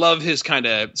 I love his kind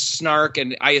of snark,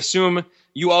 and I assume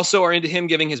you also are into him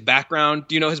giving his background.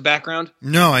 Do you know his background?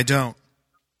 No, I don't.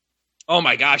 Oh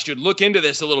my gosh, dude, look into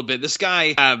this a little bit. This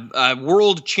guy,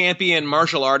 world champion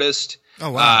martial artist.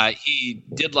 Oh, wow. He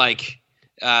did like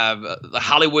the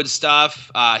Hollywood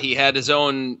stuff. He had his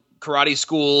own karate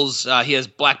schools. He has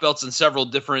black belts in several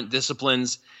different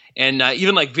disciplines. And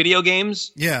even like video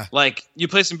games. Yeah. Like you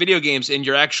play some video games and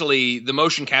you're actually, the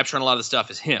motion capture on a lot of the stuff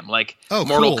is him. Like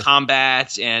Mortal cool.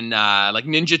 Kombat and like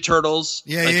Ninja Turtles.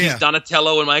 Yeah, like yeah. He's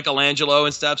Donatello and Michelangelo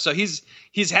and stuff. So he's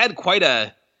had quite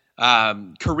a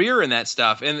career in that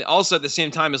stuff. And also at the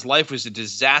same time, his life was a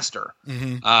disaster.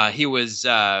 Mm-hmm. He was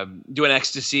doing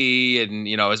ecstasy, and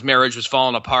his marriage was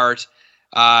falling apart.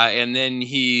 And then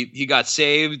he got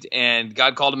saved, and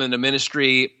God called him into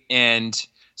ministry. And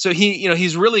so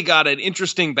he's really got an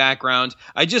interesting background.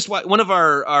 One of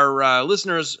our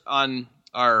listeners on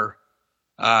our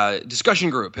discussion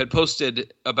group had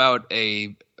posted about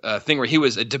a thing where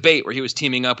a debate where he was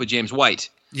teaming up with James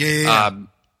White. Yeah.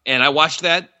 And I watched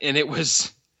that, and it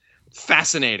was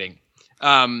fascinating.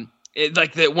 One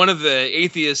of the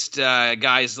atheist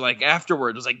guys, like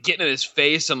afterward, was like getting in his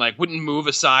face and like wouldn't move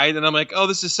aside, and I'm like, oh,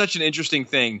 this is such an interesting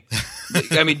thing.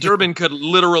 I mean, Durbin could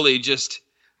literally just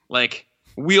like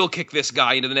wheel kick this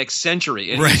guy into the next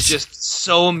century, and right. He's just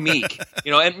so meek,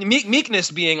 and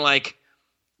meekness being like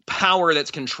power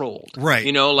that's controlled, right?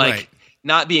 Right.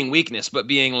 Not being weakness, but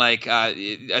being like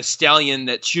a stallion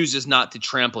that chooses not to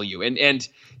trample you, and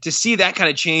to see that kind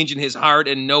of change in his heart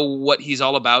and know what he's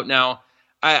all about now,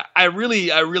 I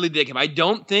really dig him. I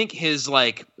don't think his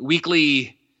like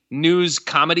weekly news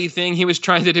comedy thing he was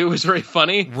trying to do was very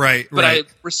funny, right? But I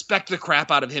respect the crap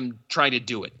out of him trying to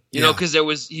do it, because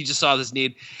he just saw this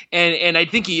need, and I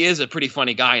think he is a pretty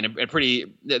funny guy, and a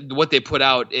pretty what they put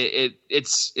out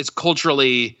it's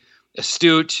culturally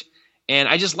astute. And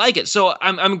I just like it. So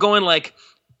I'm going like,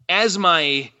 as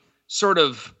my sort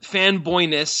of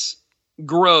fanboyness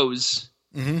grows,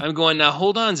 mm-hmm. I'm going, now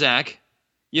hold on, Zach.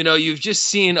 You've just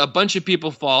seen a bunch of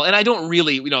people fall, and I don't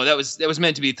really, that was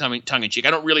meant to be tongue in cheek.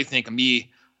 I don't really think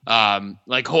me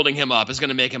like holding him up is going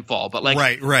to make him fall, but like,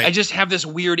 right. I just have this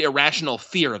weird irrational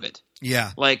fear of it.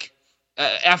 Yeah. Like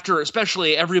after,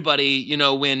 especially everybody,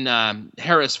 when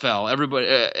Harris fell, everybody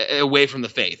away from the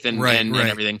faith and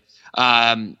everything.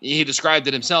 He described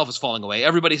it himself as falling away.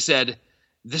 Everybody said,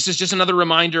 this is just another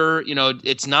reminder,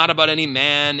 it's not about any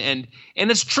man. And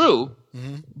it's true,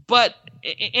 mm-hmm. But,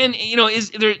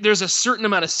 there's a certain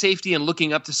amount of safety in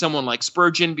looking up to someone like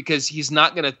Spurgeon, because he's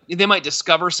not going to, they might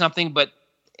discover something, but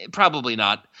probably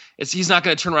not. He's not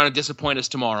going to turn around and disappoint us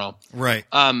tomorrow. Right.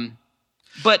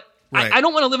 But right. I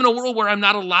don't want to live in a world where I'm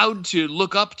not allowed to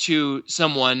look up to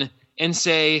someone and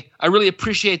say, I really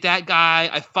appreciate that guy.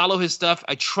 I follow his stuff.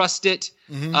 I trust it.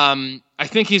 Mm-hmm. I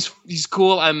think he's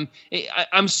cool.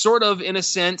 I'm sort of, in a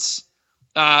sense,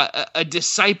 a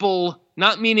disciple,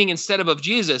 not meaning instead of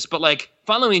Jesus, but like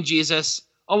following Jesus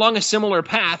along a similar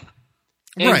path,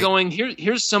 and right. Going,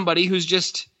 here's somebody who's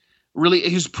just really,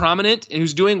 who's prominent and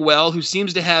who's doing well, who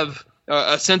seems to have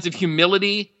a sense of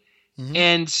humility. Mm-hmm.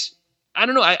 And I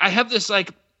don't know, I have this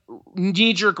like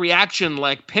knee-jerk reaction,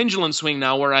 like pendulum swing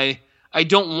now, where I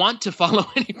don't want to follow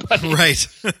anybody, right?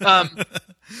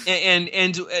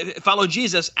 And follow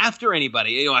Jesus after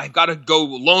anybody. I've got to go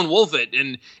lone wolf it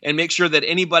and make sure that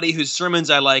anybody whose sermons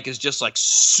I like is just like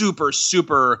super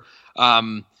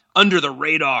under the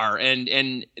radar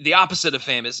and the opposite of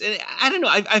famous. And I don't know.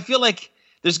 I feel like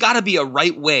there's got to be a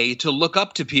right way to look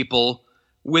up to people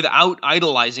without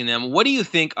idolizing them. What do you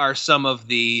think are some of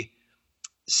the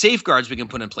safeguards we can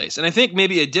put in place? And I think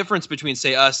maybe a difference between,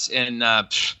 say, us and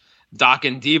Doc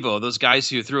and Devo, those guys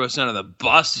who threw us under the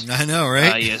bus. I know,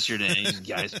 right? Yesterday,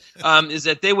 guys, is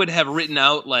that they would have written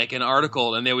out like an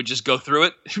article and they would just go through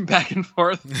it back and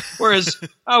forth. Whereas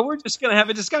we're just going to have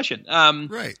a discussion.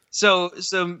 Right. So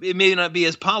it may not be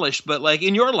as polished, but like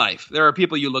in your life, there are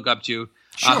people you look up to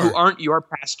who aren't your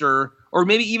pastor, or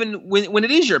maybe even when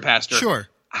it is your pastor. Sure.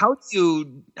 How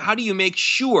do you make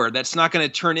sure that's not going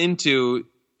to turn into,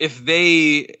 if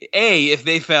they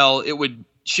fell, it would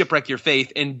shipwreck your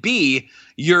faith, and B,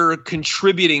 you're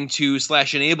contributing to /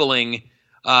 enabling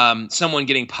someone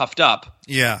getting puffed up,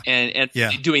 and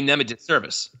doing them a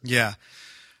disservice. Yeah,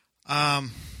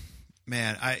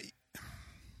 man,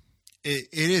 it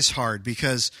is hard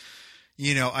because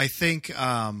I think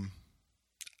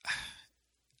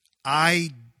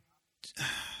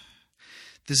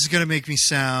this is going to make me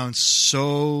sound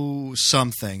so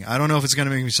something. I don't know if it's going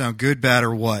to make me sound good, bad,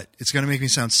 or what. It's going to make me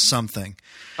sound something.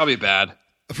 Probably bad.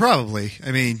 Probably.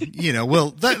 I mean,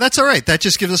 well, that's all right. That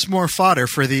just gives us more fodder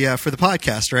for the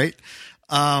podcast, right?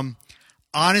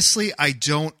 Honestly, I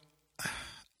don't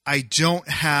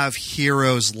have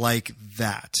heroes like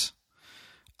that.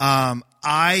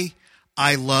 I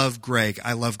love Greg.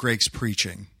 I love Greg's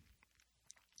preaching.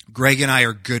 Greg and I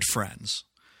are good friends.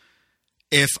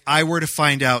 If I were to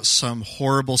find out some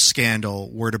horrible scandal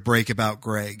were to break about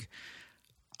Greg,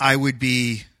 I would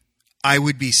be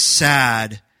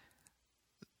sad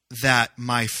that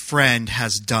my friend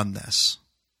has done this.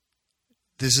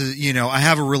 This is, I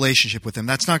have a relationship with him.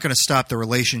 That's not going to stop the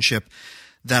relationship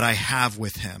that I have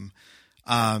with him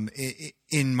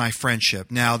in my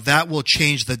friendship. Now, that will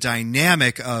change the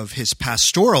dynamic of his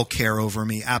pastoral care over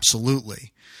me,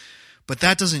 absolutely. But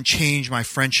that doesn't change my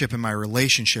friendship and my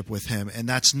relationship with him. And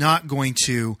that's not going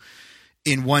to,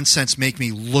 in one sense, make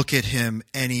me look at him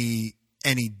any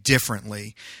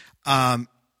differently.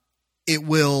 It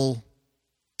will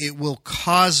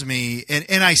cause me,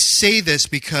 and I say this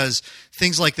because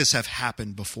things like this have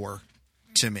happened before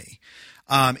to me.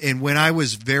 And when I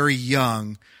was very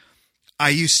young, I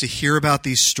used to hear about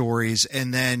these stories,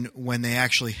 and then when they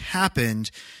actually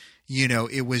happened,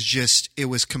 it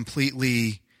was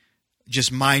completely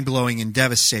just mind-blowing and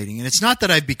devastating. And it's not that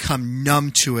I've become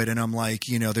numb to it and I'm like,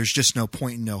 there's just no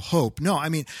point and no hope. No, I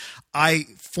mean, I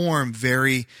form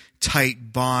very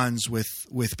tight bonds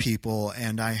with people,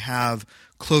 and I have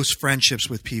close friendships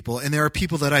with people. And there are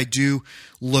people that I do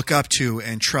look up to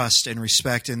and trust and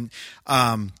respect. And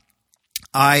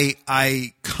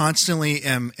I constantly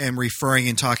am referring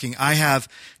and talking. I have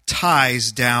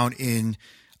ties down in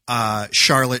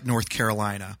Charlotte, North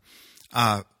Carolina,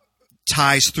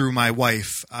 ties through my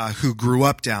wife who grew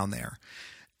up down there.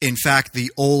 In fact,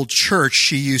 the old church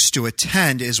she used to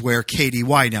attend is where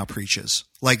KDY now preaches.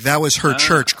 Like, that was her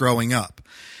church growing up.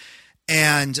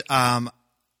 And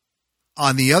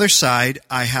on the other side,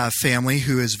 I have family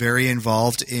who is very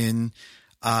involved in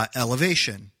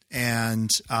Elevation and,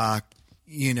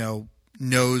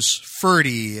 knows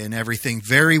Ferdy and everything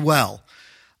very well.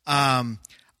 I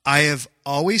have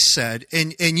always said,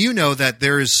 and that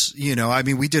there's,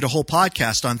 we did a whole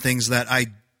podcast on things that I,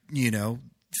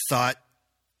 thought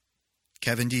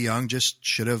Kevin DeYoung just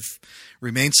should have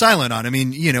remained silent on. I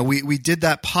mean, we did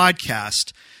that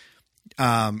podcast,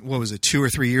 what was it, 2 or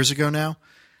 3 years ago now?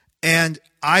 And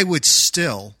I would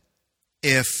still,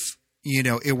 if,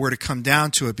 it were to come down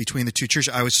to it between the two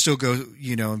churches, I would still go,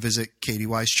 and visit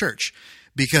KDY's church,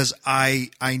 because I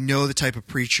know the type of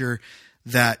preacher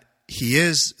that he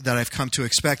is, that I've come to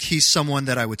expect. He's someone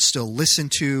that I would still listen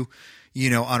to,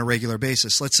 on a regular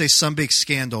basis. Let's say some big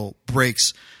scandal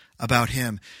breaks about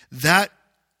him. That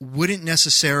wouldn't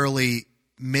necessarily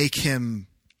make him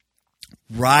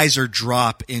rise or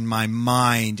drop in my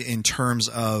mind in terms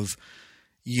of,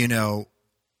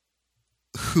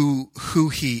 who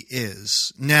he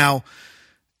is. Now,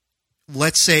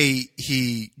 let's say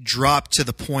he dropped to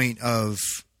the point of,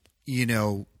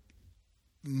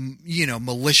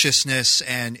 maliciousness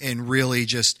and really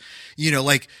just,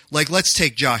 like let's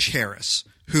take Josh Harris,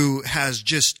 who has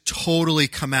just totally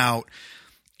come out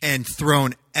and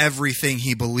thrown everything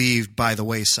he believed by the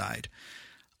wayside.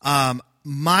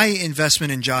 My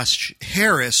investment in Josh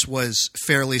Harris was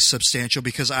fairly substantial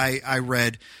because I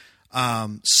read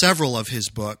several of his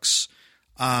books.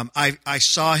 I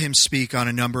saw him speak on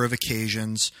a number of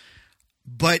occasions,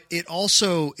 but it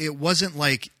wasn't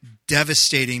like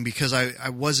devastating because I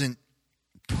wasn't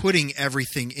putting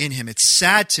everything in him. It's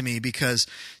sad to me because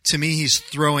to me he's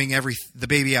throwing the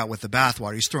baby out with the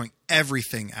bathwater. He's throwing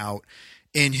everything out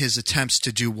in his attempts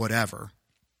to do whatever.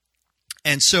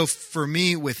 And so for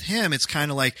me with him, it's kind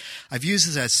of like I've used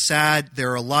this as sad.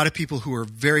 There are a lot of people who are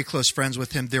very close friends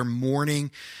with him. They're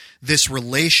mourning this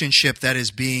relationship that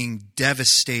is being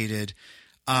devastated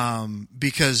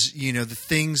because, you know, the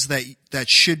things that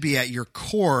should be at your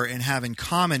core and have in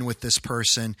common with this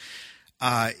person,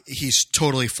 he's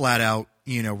totally flat out,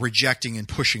 you know, rejecting and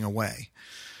pushing away.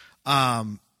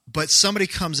 But somebody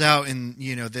comes out and,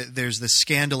 you know, there's this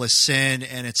scandalous sin,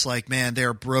 and it's like, man,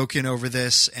 they're broken over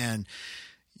this, and,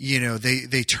 you know,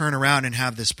 they turn around and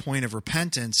have this point of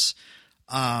repentance.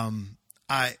 I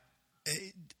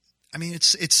mean,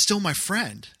 it's still my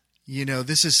friend. You know,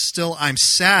 this is still, I'm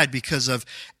sad because of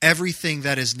everything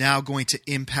that is now going to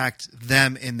impact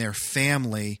them and their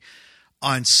family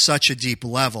on such a deep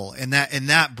level, and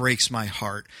that breaks my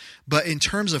heart. But in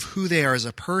terms of who they are as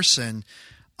a person,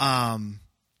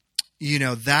 you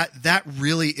know, that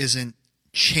really isn't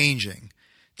changing.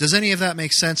 Does any of that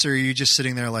make sense, or are you just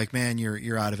sitting there like, man,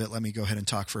 you're out of it, let me go ahead and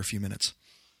talk for a few minutes?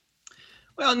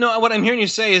 Well, no, what I'm hearing you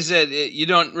say is that you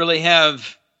don't really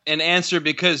have an answer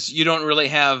because you don't really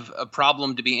have a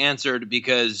problem to be answered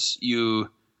because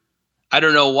I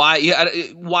don't know why.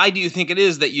 Why do you think it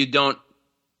is that you don't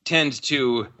tend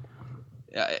to,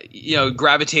 you know,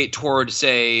 gravitate toward,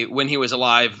 say, when he was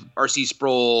alive, R.C.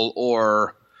 Sproul,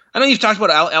 or I know you've talked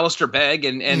about Alistair Begg,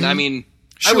 and mm-hmm. I mean,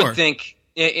 sure. I would think.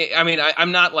 I mean,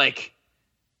 I'm not like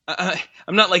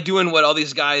doing what all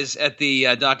these guys at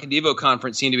the Doc and Devo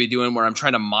conference seem to be doing, where I'm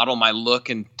trying to model my look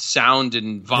and sound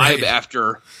and vibe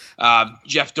after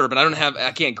Jeff Durbin.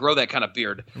 I can't grow that kind of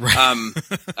beard. Right.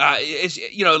 It's,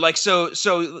 you know, like so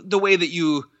the way that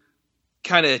you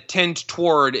kind of tend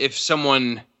toward, if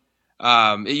someone,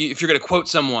 if you're going to quote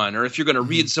someone, or if you're going to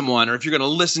read someone, or if you're going to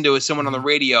listen to someone on the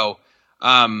radio,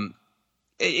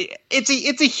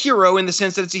 it's a hero in the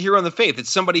sense that it's a hero in the faith. It's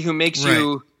somebody who makes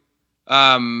you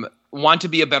want to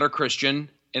be a better Christian,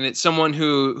 and it's someone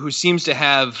who seems to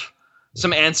have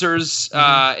some answers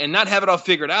and not have it all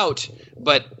figured out,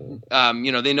 but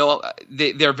you know, they know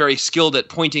they're very skilled at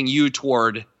pointing you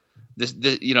toward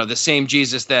the same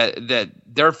Jesus that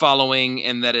they're following,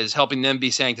 and that is helping them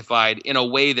be sanctified in a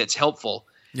way that's helpful.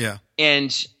 Yeah,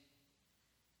 and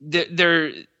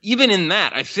they're even in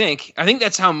that. I think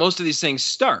that's how most of these things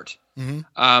start.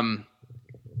 Mm-hmm.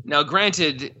 Now,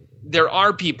 granted, there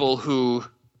are people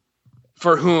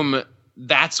for whom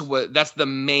that's the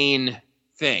main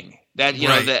thing. That, you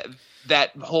know,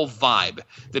 that whole vibe.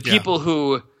 The people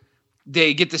who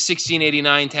they get the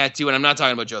 1689 tattoo, and I'm not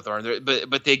talking about Joe Thorne,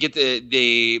 but they get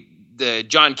the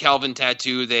John Calvin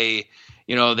tattoo. They,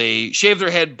 you know, they shave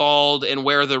their head bald and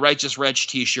wear the Righteous Wretch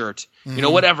T-shirt. Mm-hmm. You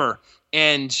know, whatever.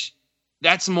 And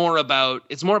it's more about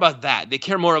that. They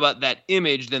care more about that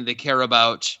image than they care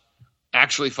about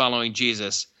actually following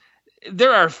Jesus.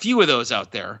 There are a few of those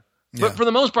out there. Yeah. But for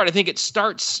the most part, I think it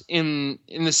starts in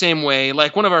the same way.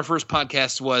 Like one of our first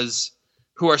podcasts was,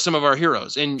 who are some of our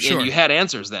heroes? And you had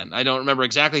answers then. I don't remember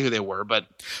exactly who they were, but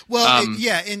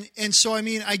yeah. And so, I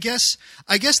mean, I guess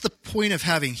the point of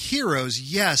having heroes,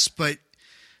 yes, but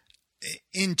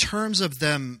in terms of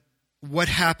them, what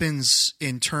happens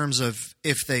in terms of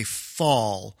if they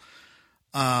fall,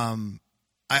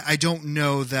 I don't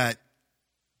know that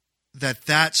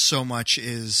so much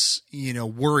is, you know,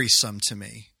 worrisome to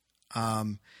me.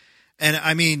 And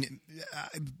I mean,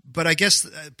 but I guess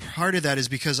part of that is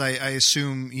because I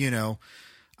assume they're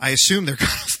going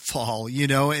to fall, you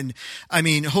know, and I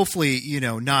mean, hopefully, you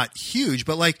know, not huge,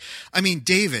 but like, I mean,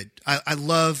 David, I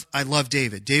love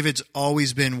David. David's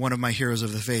always been one of my heroes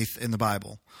of the faith in the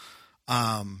Bible.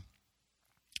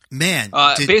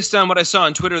 Based on what I saw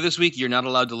on Twitter this week, you're not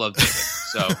allowed to love David.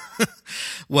 So,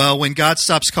 well, when God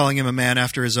stops calling him a man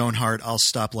after his own heart, I'll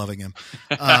stop loving him.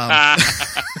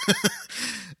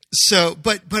 So,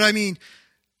 but I mean,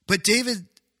 but David,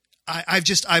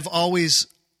 I've always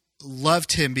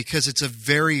loved him because it's a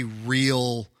very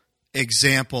real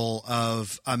example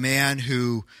of a man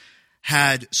who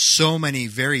had so many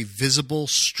very visible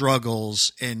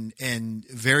struggles and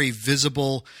very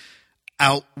visible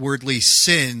outwardly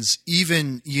sins,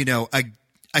 even, you know,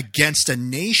 against a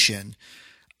nation.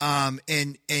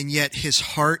 And yet his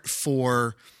heart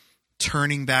for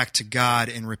turning back to God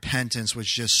and repentance was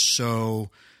just so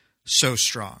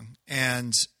strong.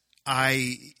 And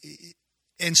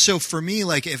so for me,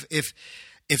 like if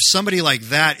somebody like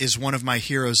that is one of my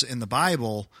heroes in the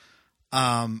Bible,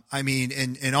 I mean,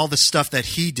 and all the stuff that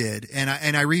he did, and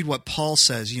I read what Paul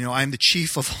says, you know, I'm the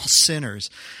chief of all sinners.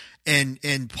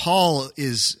 And Paul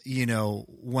is, you know,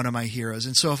 one of my heroes.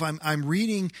 And so if I'm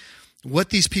reading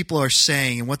what these people are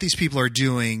saying and what these people are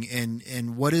doing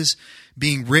and what is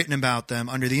being written about them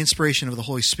under the inspiration of the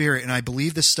Holy Spirit, and I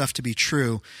believe this stuff to be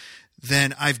true,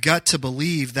 then I've got to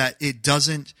believe that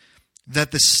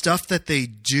that the stuff that they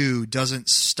do doesn't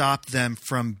stop them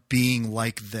from being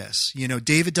like this.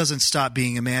 David doesn't stop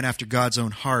being a man after God's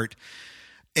own heart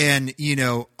and,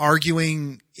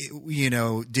 arguing,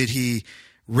 did he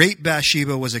rape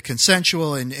Bathsheba? Was it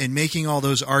consensual? And making all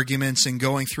those arguments and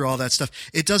going through all that stuff.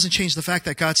 It doesn't change the fact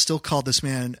that God still called this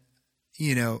man,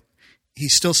 he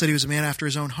still said he was a man after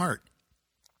his own heart.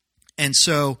 And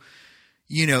so,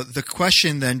 the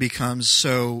question then becomes,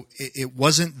 so it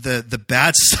wasn't the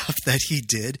bad stuff that he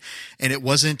did, and it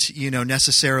wasn't,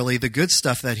 necessarily the good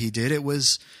stuff that he did. It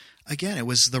was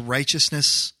the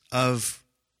righteousness of,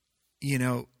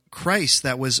 Christ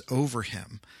that was over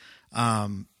him,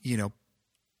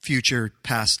 future,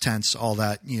 past tense, all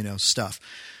that, stuff.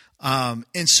 And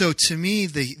so to me,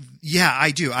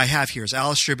 I do. I have heroes.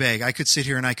 Alistair Begg. I could sit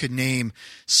here and I could name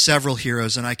several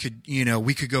heroes, and I could,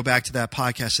 we could go back to that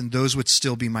podcast and those would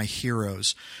still be my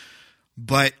heroes.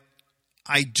 But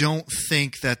I don't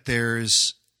think that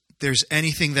there's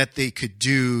anything that they could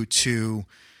do to,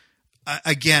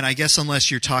 again, I guess unless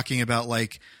you're talking about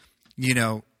like,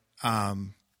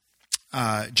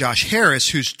 Josh Harris,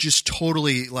 who's just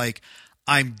totally like,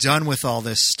 I'm done with all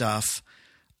this stuff.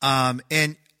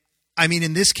 And I mean,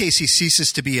 in this case, he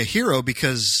ceases to be a hero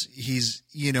because he's,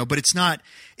 but it's not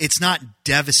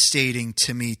devastating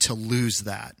to me to lose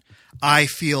that. I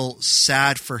feel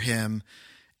sad for him,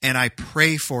 and I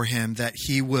pray for him that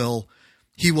he will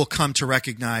come to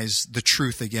recognize the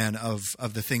truth again of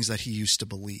the things that he used to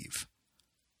believe.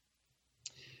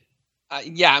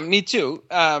 Yeah, me too.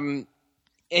 And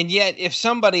yet,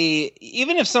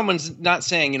 even if someone's not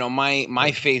saying,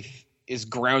 my faith is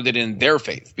grounded in their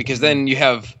faith, because then you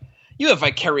have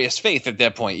vicarious faith at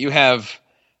that point. You have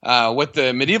what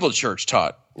the medieval church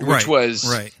taught, which was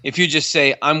if you just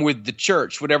say, I'm with the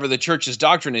church, whatever the church's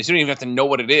doctrine is, you don't even have to know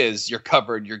what it is. You're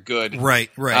covered. You're good. Right.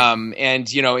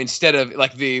 And, instead of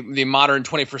like the modern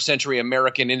 21st century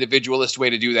American individualist way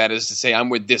to do that is to say, I'm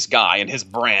with this guy and his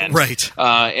brand. Right.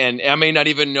 And I may not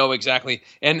even know exactly.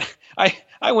 And I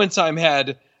one time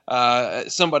had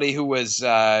somebody who was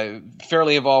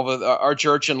fairly involved with our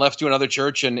church and left to another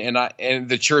church, and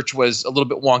the church was a little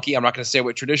bit wonky. I'm not going to say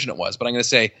what tradition it was, but I'm going to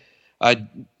say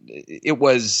it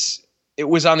was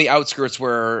on the outskirts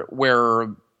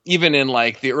where even in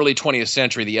like the early 20th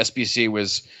century, the SBC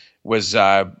was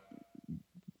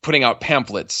putting out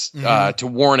pamphlets to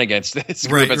warn against this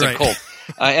group as a cult.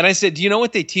 And I said, do you know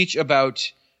what they teach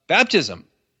about baptism?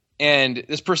 And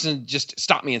this person just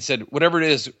stopped me and said, whatever it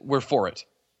is, we're for it.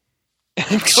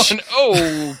 I'm going,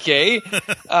 oh, okay.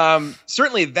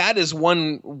 Certainly that is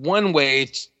one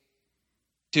way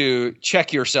to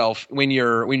check yourself when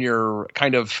you're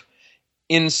kind of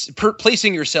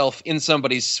placing yourself in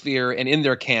somebody's sphere and in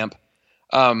their camp,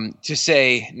 to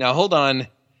say, now hold on,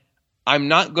 I'm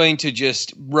not going to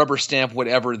just rubber stamp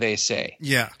whatever they say.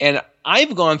 Yeah. And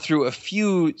I've gone through a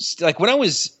few, like when I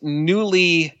was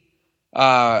newly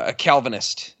a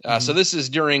Calvinist. So this is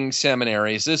during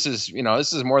seminaries. This is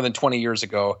more than 20 years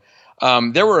ago.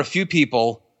 There were a few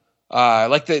people,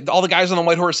 like all the guys on the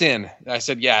White Horse Inn. I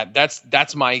said, yeah,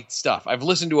 that's my stuff. I've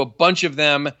listened to a bunch of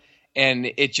them,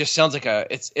 and it just sounds like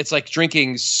it's like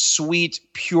drinking sweet,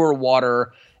 pure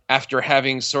water after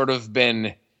having sort of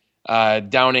been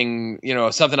downing,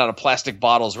 something out of plastic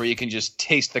bottles where you can just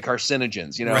taste the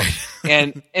carcinogens,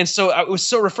 Right. and so it was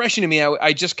so refreshing to me.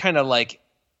 I just kind of like,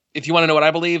 if you want to know what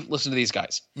I believe, listen to these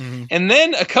guys. Mm-hmm. And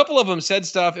then a couple of them said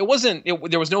stuff. There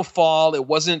was no fall. It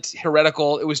wasn't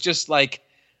heretical. It was just like,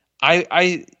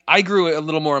 I grew a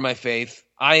little more in my faith.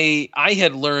 I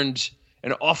had learned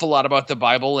an awful lot about the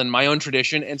Bible and my own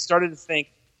tradition, and started to think,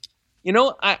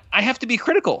 I have to be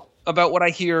critical about what I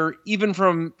hear, even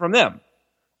from them.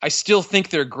 I still think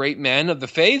they're great men of the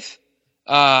faith.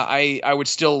 I would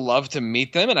still love to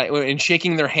meet them, and in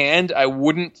shaking their hand, I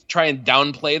wouldn't try and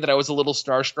downplay that I was a little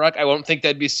starstruck. I won't think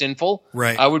that'd be sinful.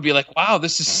 Right. I would be like, wow,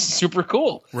 this is super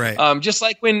cool. Right. Just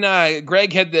like when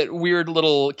Greg had that weird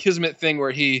little kismet thing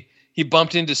where he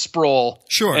bumped into Sproul.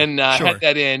 Sure. And had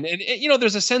that in. And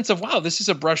there's a sense of, wow, this is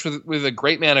a brush with a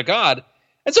great man of God.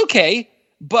 It's okay,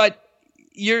 but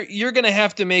you're going to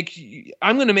have to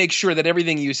I'm going to make sure that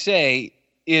everything you say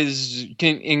is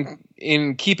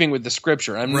in keeping with the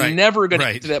scripture. I'm never going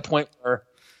to get to that point where,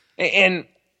 and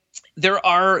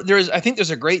I think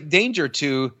there's a great danger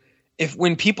to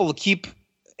when people keep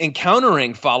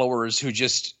encountering followers who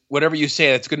just, whatever you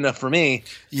say, that's good enough for me.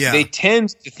 Yeah. They tend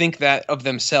to think that of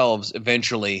themselves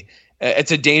eventually.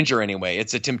 It's a danger anyway.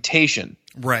 It's a temptation.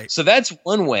 Right. So that's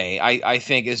one way I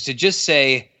think, is to just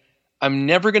say, I'm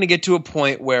never going to get to a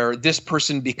point where this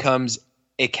person becomes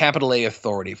a capital A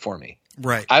authority for me.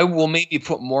 Right. I will maybe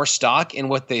put more stock in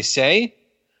what they say.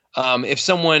 If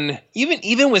someone,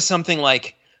 even with something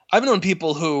like, I've known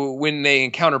people who, when they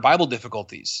encounter Bible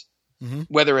difficulties,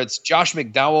 whether it's Josh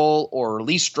McDowell or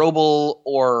Lee Strobel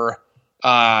or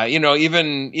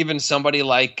even somebody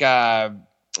like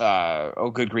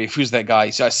good grief, who's that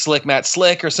guy? Matt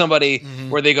Slick or somebody,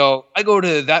 where they go, I go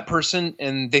to that person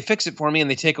and they fix it for me and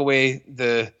they take away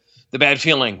the bad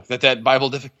feeling that Bible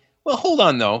difficulty. Well, hold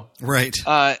on though. Right.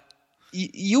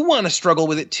 You want to struggle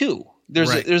with it too.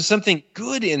 Right. There's something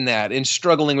good in that, in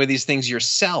struggling with these things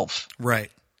yourself. Right.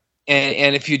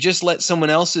 And if you just let someone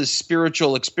else's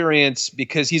spiritual experience,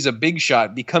 because he's a big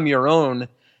shot, become your own,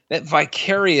 that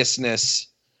vicariousness,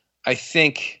 I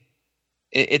think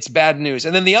it's bad news.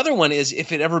 And then the other one is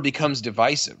if it ever becomes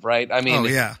divisive, right? I mean,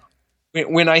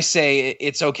 when I say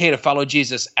it's okay to follow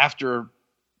Jesus after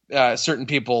certain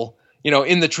people,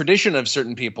 in the tradition of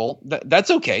certain people,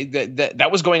 that's okay.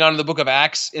 That was going on in the book of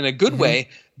Acts in a good way,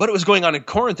 but it was going on in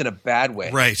Corinth in a bad way.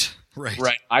 Right.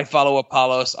 I follow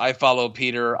Apollos. I follow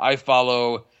Peter. I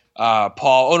follow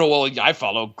Paul. Oh no, well, I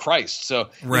follow Christ. So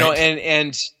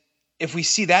and if we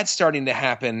see that starting to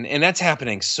happen, and that's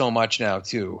happening so much now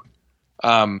too.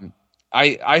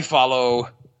 I follow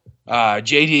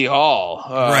J.D. Hall.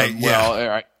 Right.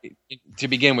 Well, to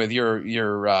begin with, you're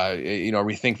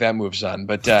rethink that move, son.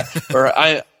 But or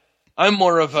I'm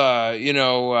more of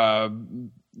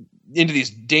into these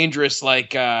dangerous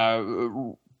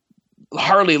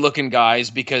Harley looking guys,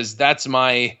 because that's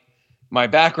my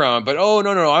background. But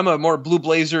no, I'm a more blue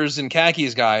blazers and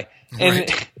khakis guy. And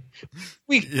right.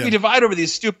 we divide over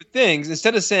these stupid things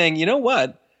instead of saying, you know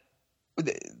what?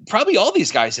 Probably all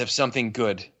these guys have something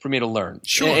good for me to learn.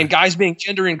 Sure. And guys being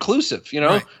gender inclusive,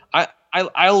 Right.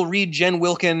 I'll read Jen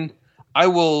Wilkin. I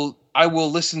will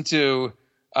listen to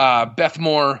Beth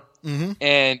Moore,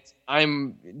 and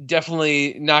I'm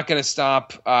definitely not going to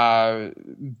stop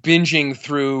binging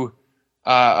through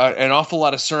an awful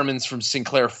lot of sermons from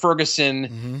Sinclair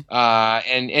Ferguson.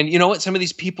 And you know what? Some of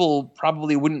these people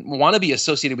probably wouldn't want to be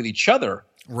associated with each other.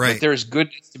 Right. But there's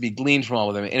goodness to be gleaned from all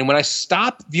of them. And when I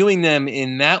stop viewing them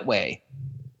in that way,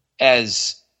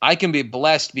 as I can be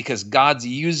blessed because God's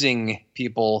using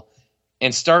people,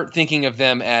 and start thinking of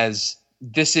them as,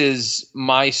 this is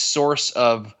my source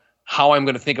of how I'm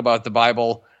going to think about the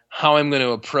Bible, how I'm going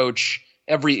to approach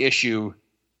every issue,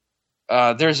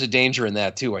 there's a danger in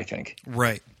that too, I think.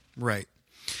 Right.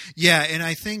 Yeah, and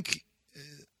I think,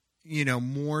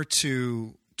 more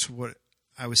to what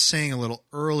I was saying a little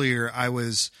earlier, I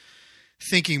was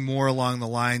thinking more along the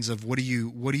lines of what do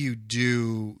you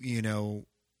do,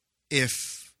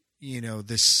 if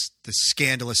this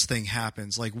scandalous thing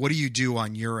happens? Like, what do you do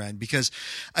on your end? Because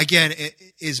again, it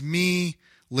is me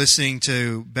listening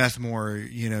to Beth Moore,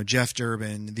 Jeff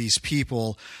Durbin, these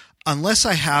people, unless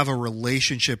I have a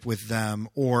relationship with them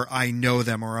or I know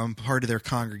them or I'm part of their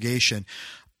congregation,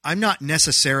 I'm not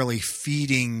necessarily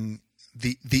feeding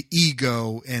the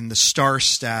ego and the star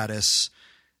status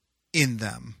in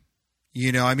them.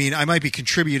 I mean, I might be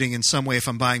contributing in some way if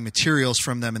I'm buying materials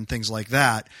from them and things like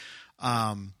that.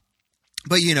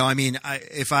 But I mean,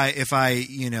 if I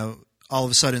all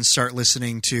of a sudden start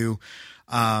listening to,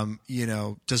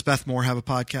 does Beth Moore have a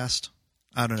podcast?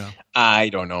 I don't know. I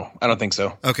don't know. I don't think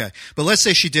so. Okay. But let's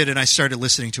say she did and I started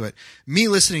listening to it. Me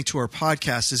listening to her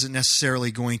podcast isn't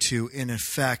necessarily going to, in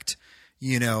effect,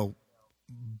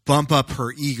 bump up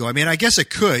her ego. I mean, I guess it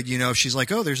could, if she's like,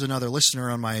 oh, there's another listener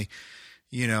on my,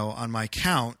 on my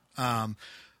count.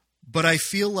 But I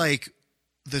feel like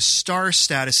the star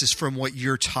status is from what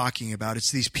you're talking about.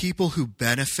 It's these people who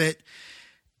benefit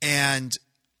and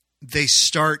they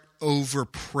start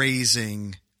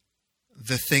overpraising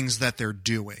the things that they're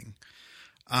doing.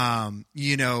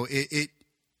 It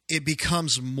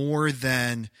becomes more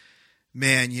than,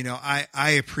 man, I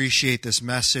appreciate this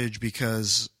message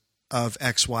because of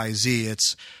X, Y, Z.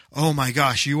 It's, oh my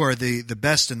gosh, you are the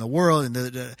best in the world.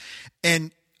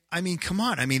 And I mean, come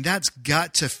on. I mean, that's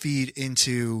got to feed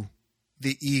into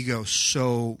the ego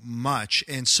so much.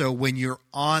 And so when you're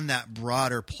on that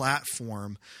broader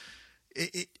platform,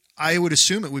 I would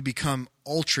assume it would become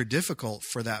ultra difficult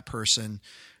for that person,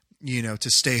 to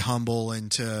stay humble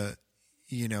and to,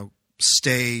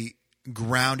 stay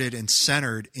grounded and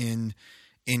centered in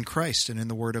Christ and in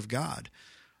the Word of God.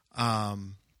 But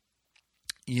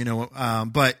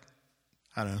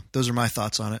I don't know. Those are my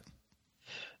thoughts on it.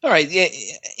 All right. Yeah,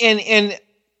 and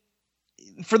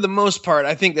for the most part,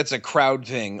 I think that's a crowd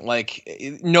thing.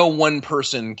 Like, no one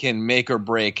person can make or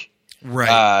break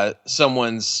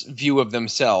someone's view of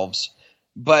themselves.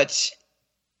 But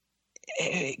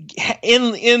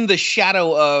in the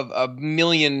shadow of a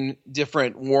million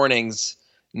different warnings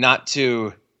not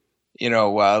to,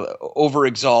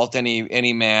 overexalt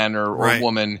any man or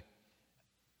woman.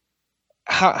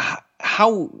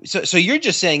 So you're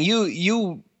just saying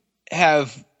you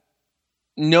have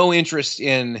no interest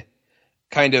in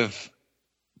kind of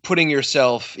putting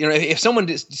yourself, if someone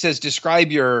says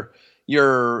describe your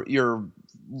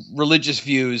religious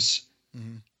views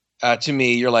to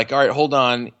me, you're like, all right, hold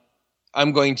on.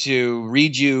 I'm going to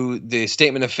read you the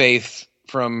statement of faith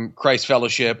from Christ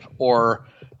Fellowship, or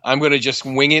I'm going to just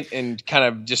wing it and kind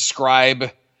of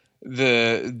describe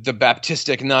the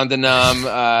Baptistic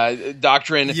non-denom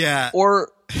doctrine. Yeah.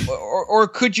 Or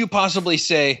could you possibly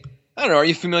say, I don't know, are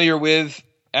you familiar with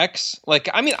X? Like,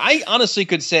 I mean, I honestly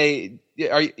could say,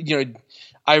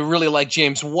 I really like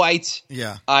James White.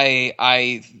 Yeah.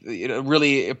 I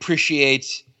really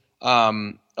appreciate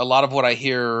a lot of what I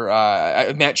hear.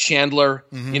 Matt Chandler.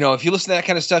 Mm-hmm. If you listen to that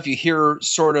kind of stuff, you hear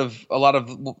sort of a lot of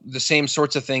the same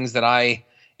sorts of things that I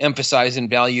emphasize and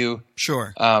value.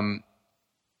 Sure. And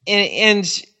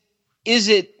is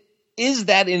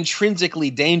that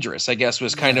intrinsically dangerous? I guess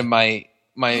was kind of my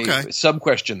sub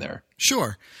question there.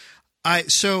 Sure. I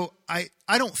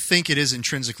don't think it is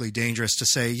intrinsically dangerous to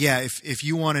say, yeah, if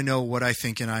you want to know what I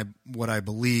think and what I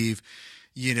believe,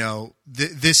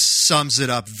 this sums it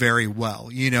up very well,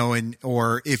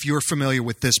 or if you're familiar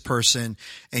with this person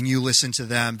and you listen to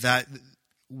them, that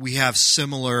we have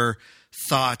similar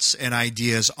thoughts and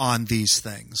ideas on these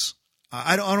things.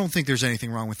 I don't think there's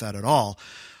anything wrong with that at all.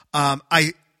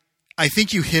 I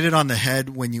think you hit it on the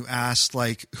head when you asked,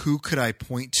 like, who could I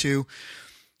point to?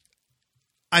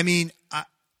 I mean,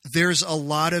 there's a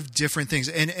lot of different things,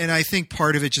 and I think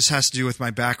part of it just has to do with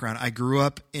my background. I grew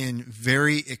up in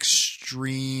very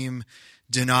extreme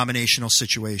denominational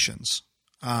situations,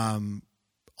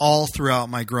 all throughout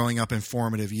my growing up and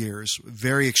formative years.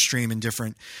 Very extreme and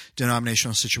different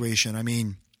denominational situation. I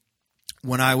mean,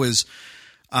 when I was,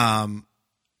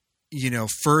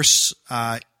 first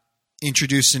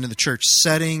introduced into the church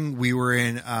setting, we were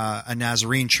in a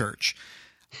Nazarene church.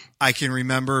 I can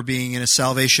remember being in a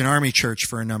Salvation Army church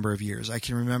for a number of years. I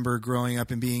can remember growing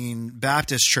up and being in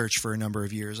Baptist church for a number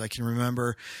of years. I can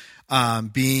remember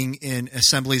being in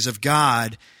Assemblies of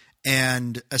God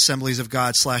and Assemblies of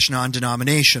God /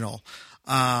 non-denominational.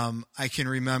 I can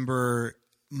remember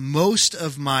most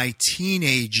of my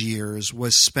teenage years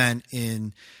was spent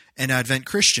in an Advent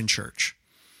Christian church.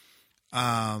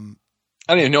 I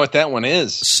don't even know what that one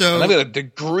is. So I've got a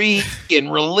degree in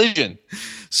religion.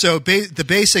 So the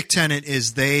basic tenet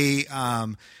is the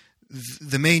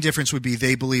main difference would be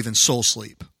they believe in soul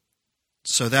sleep.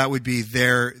 So that would be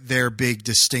their big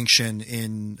distinction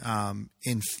in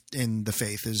the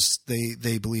faith is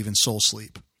they believe in soul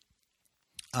sleep.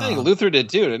 I think Luther did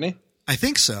too, didn't he? I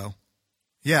think so.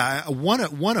 Yeah, one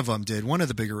of them did. One of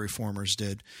the bigger reformers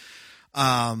did.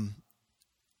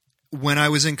 When I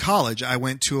was in college, I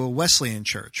went to a Wesleyan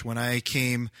church. When I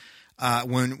came,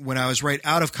 when I was right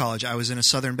out of college, I was in a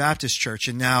Southern Baptist church,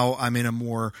 and now I'm in a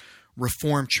more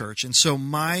Reformed church. And so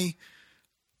my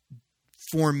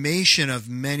formation of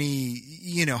many,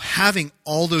 having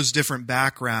all those different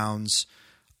backgrounds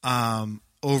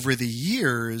over the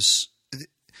years,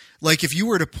 like if you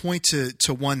were to point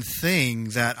to one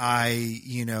thing that I,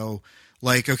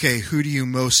 like, okay, who do you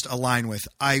most align with?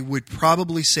 I would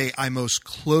probably say I most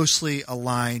closely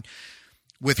align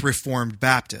with Reformed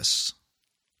Baptists,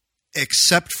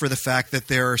 except for the fact that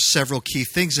there are several key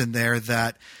things in there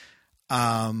that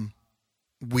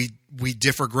we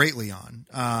differ greatly on.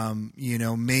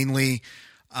 Mainly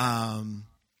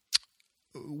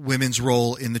women's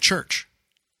role in the church.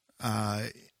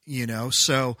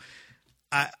 So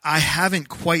I haven't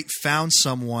quite found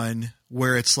someone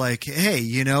where it's like, hey,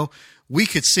 we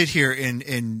could sit here and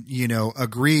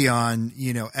agree on,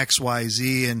 X, Y,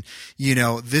 Z, and,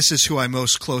 this is who I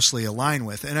most closely align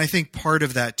with. And I think part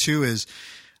of that too is,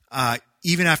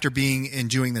 even after being and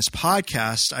doing this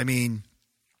podcast, I mean,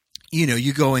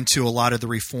 you go into a lot of the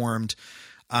Reformed,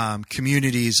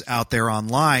 communities out there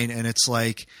online, and it's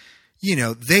like,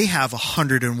 they have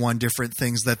 101 different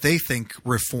things that they think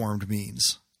Reformed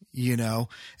means. And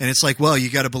it's like, well, you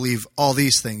got to believe all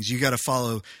these things. You got to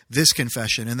follow this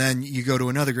confession. And then you go to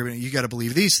another group and you got to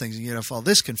believe these things and you got to follow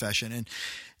this confession.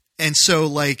 And so,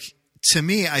 like, to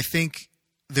me, I think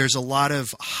there's a lot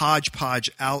of hodgepodge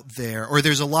out there, or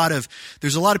there's a lot of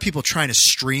people trying to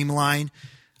streamline,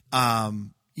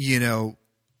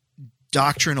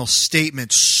 doctrinal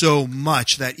statements so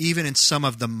much that even in some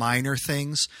of the minor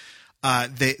things,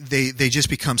 they just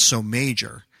become so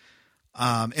major.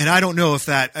 And I don't know if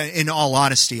that, in all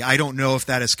honesty, I don't know if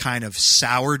that has kind of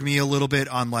soured me a little bit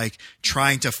on like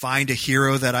trying to find a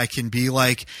hero that I can be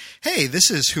like, hey,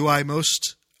 this is who I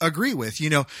most agree with. You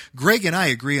know, Greg and I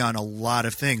agree on a lot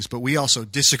of things, but we also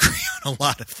disagree on a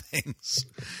lot of things.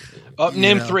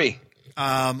 Name three.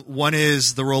 One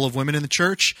is the role of women in the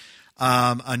church.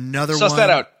 Another Suss one. that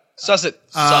out. Suss it.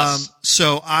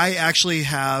 So I actually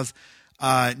have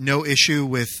no issue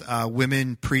with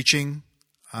women preaching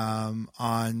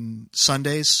on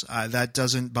Sundays. That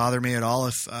doesn't bother me at all.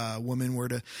 If a woman were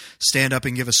to stand up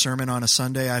and give a sermon on a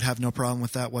Sunday, I'd have no problem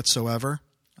with that whatsoever.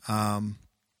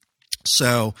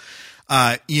 So,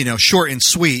 short and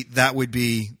sweet, that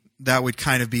would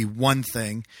kind of be one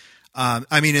thing.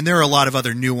 And there are a lot of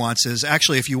other nuances.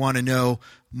 Actually, if you want to know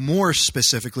more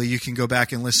specifically, you can go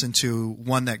back and listen to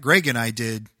one that Greg and I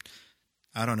did,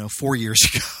 4 years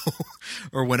ago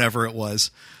or whenever it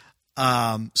was.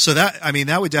 So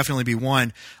that would definitely be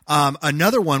one.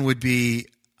 Another one would be,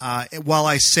 while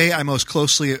I say I most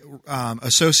closely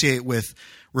associate with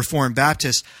Reformed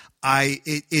Baptists,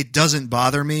 it doesn't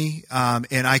bother me,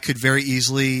 and I could very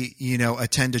easily,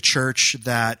 attend a church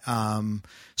that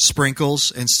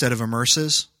sprinkles instead of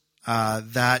immerses.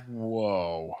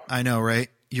 Whoa! I know, right?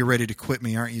 You're ready to quit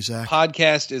me, aren't you, Zach?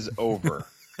 Podcast is over.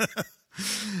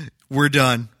 We're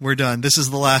done. This is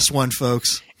the last one,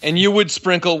 folks. And you would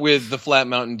sprinkle with the flat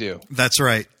Mountain Dew. That's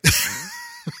right.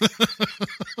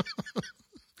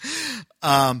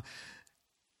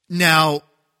 Now,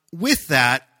 with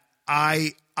that,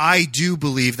 I do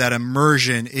believe that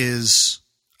immersion is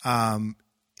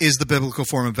the biblical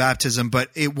form of baptism, but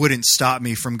it wouldn't stop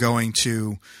me from going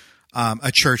to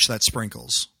a church that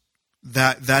sprinkles.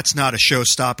 That's not a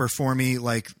showstopper for me.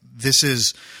 Like, this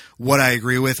is what I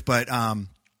agree with, but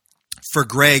for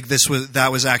Greg, that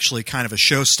was actually kind of a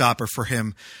showstopper for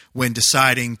him when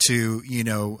deciding to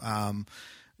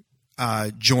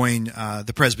join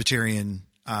the Presbyterian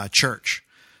church.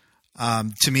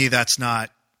 To me, that's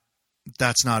not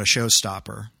a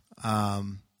showstopper.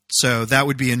 So that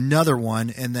would be another one,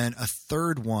 and then a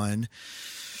third one.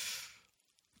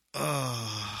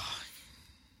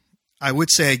 I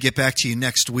would say I'd get back to you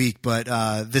next week, but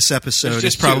this episode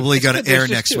is probably going to air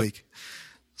next week.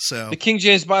 So the King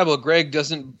James Bible, Greg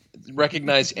doesn't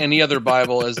recognize any other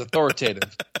Bible as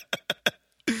authoritative.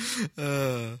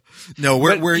 No,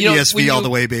 we're ESV all the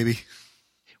way, baby.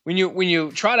 When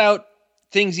you trot out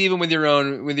things, even with your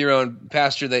own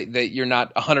pastor, that you're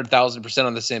not 100,000%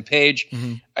 on the same page,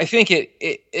 mm-hmm. I think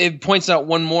it points out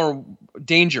one more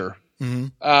danger, mm-hmm.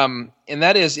 And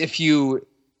that is if you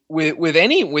with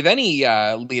any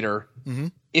leader, mm-hmm.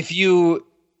 if you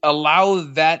allow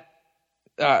that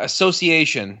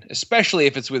association, especially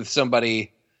if it's with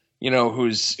somebody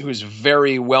who's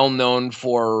very well known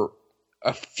for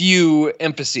a few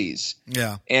emphases.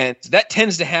 Yeah. And that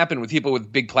tends to happen with people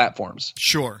with big platforms.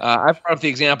 Sure. I've brought up the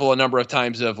example a number of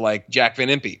times of like Jack Van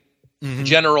Impe, mm-hmm.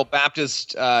 General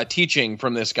Baptist teaching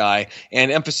from this guy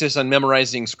and emphasis on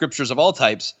memorizing scriptures of all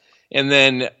types. And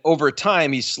then over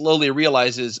time, he slowly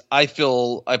realizes, I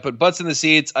put butts in the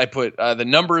seats. I put the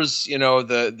numbers,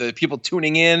 the people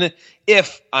tuning in,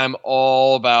 if I'm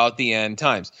all about the end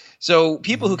times. So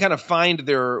people mm-hmm. who kind of find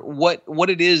what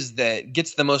it is that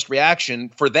gets the most reaction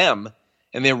for them,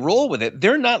 and they roll with it,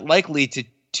 they're not likely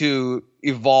to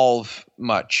evolve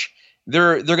much.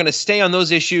 They're going to stay on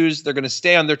those issues. They're going to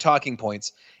stay on their talking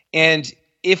points. And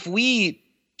if we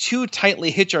too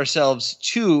tightly hitch ourselves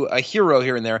to a hero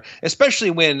here and there, especially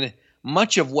when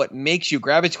much of what makes you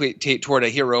gravitate toward a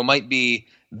hero might be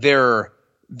their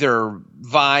vibe,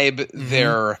 mm-hmm.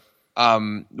 their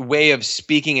way of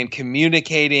speaking and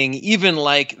communicating, even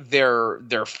like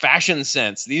their fashion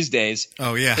sense these days.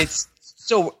 Oh yeah. It's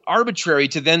so arbitrary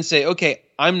to then say, okay,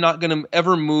 I'm not going to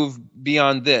ever move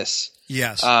beyond this.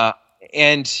 Yes.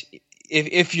 And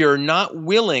if you're not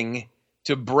willing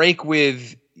to break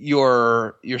with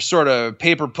your sort of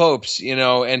paper popes,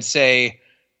 and say,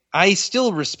 I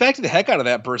still respect the heck out of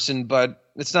that person, but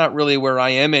it's not really where I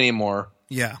am anymore.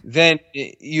 Yeah. Then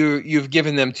you've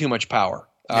given them too much power,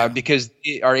 because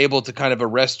they are able to kind of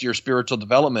arrest your spiritual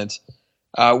development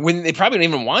when they probably don't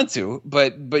even want to,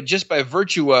 but just by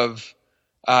virtue of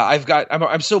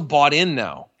I'm so bought in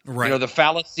now. Right. The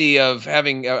fallacy of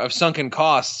having of sunken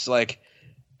costs. Like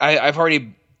I've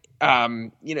already. I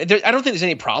don't think there's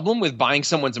any problem with buying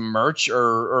someone's merch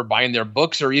or buying their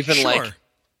books or even sure.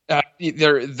 like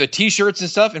the T-shirts and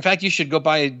stuff. In fact, you should go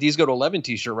buy These Go to 11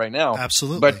 T-shirt right now.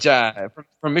 Absolutely. But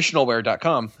from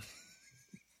missionalwear.com.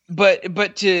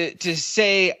 But to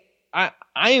say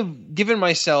I've given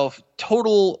myself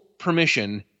total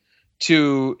permission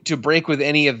to break with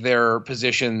any of their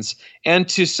positions, and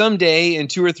to someday in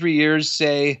 2 or 3 years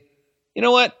say, you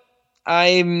know what,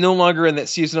 I'm no longer in that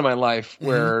season of my life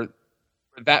where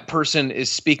that person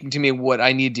is speaking to me what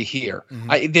I need to hear.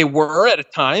 They were at a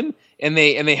time, and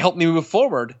they helped me move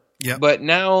forward. Yep. But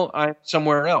now I'm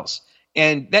somewhere else,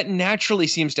 and that naturally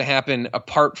seems to happen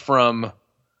apart from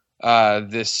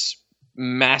this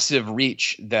massive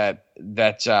reach that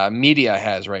media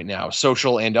has right now,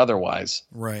 social and otherwise.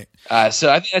 Right. So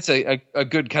I think that's a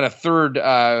good kind of third,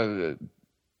 I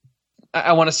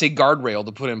want to say guardrail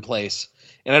to put in place.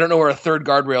 And I don't know where a third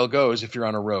guardrail goes if you're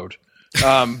on a road.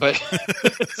 But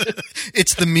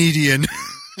it's the median.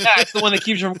 Yeah, it's the one that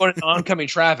keeps you from going into oncoming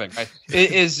traffic. Right?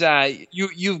 It is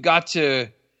you've got to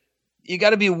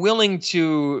be willing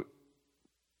to,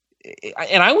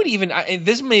 and I would even and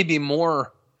this may be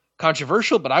more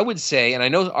controversial, but I would say, and I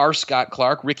know R. Scott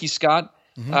Clark, Ricky Scott,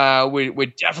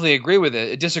 would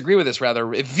definitely disagree with this rather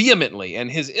vehemently,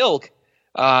 and his ilk,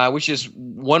 which is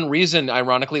one reason,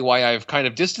 ironically, why I've kind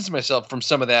of distanced myself from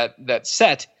some of that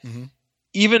set,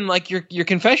 even like your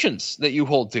confessions that you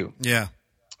hold to. Yeah.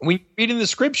 When you read in the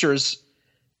scriptures,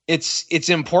 it's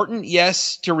important,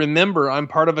 yes, to remember I'm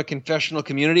part of a confessional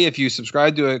community if you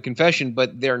subscribe to a confession,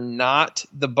 but they're not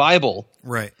the Bible.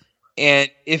 Right.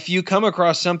 And if you come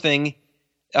across something,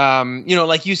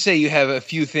 like you say, you have a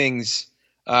few things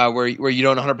where you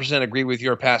don't 100% agree with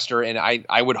your pastor, and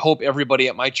I would hope everybody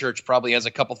at my church probably has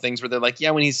a couple things where they're like, yeah,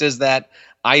 when he says that,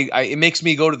 it makes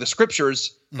me go to the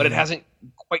scriptures, but it hasn't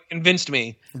quite convinced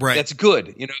me. Right. That's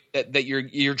good, that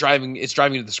you're driving you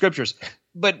to the scriptures.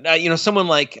 But someone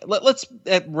like let's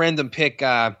at random pick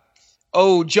Joe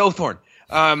Thorne.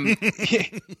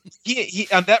 He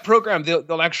on that program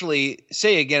they'll actually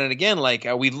say again and again, like,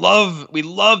 we love the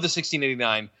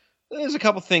 1689. There's a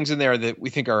couple things in there that we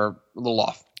think are a little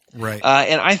off, right?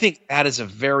 And I think that is a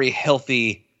very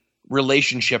healthy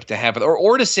relationship to have,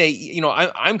 or to say,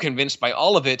 I'm convinced by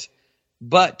all of it,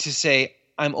 but to say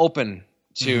I'm open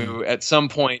to at some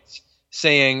point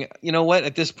saying, you know what,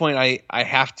 at this point I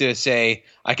have to say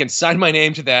I can sign my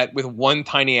name to that with one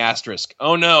tiny asterisk.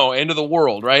 Oh no, end of the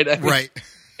world, right? Right.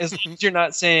 As long as you're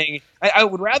not saying, I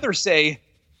would rather say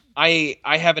I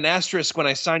have an asterisk when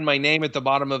I sign my name at the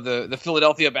bottom of the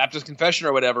Philadelphia Baptist Confession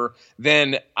or whatever,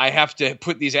 then I have to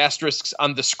put these asterisks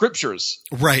on the scriptures.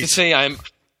 Right. To say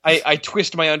I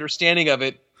twist my understanding of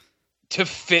it to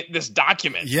fit this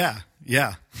document. Yeah.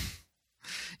 Yeah.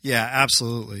 Yeah,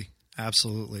 absolutely.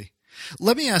 Absolutely.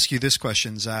 Let me ask you this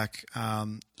question, Zach.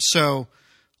 So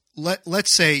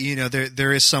let's say,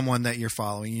 there is someone that you're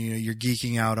following, you're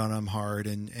geeking out on them hard,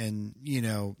 and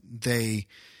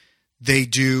they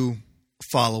do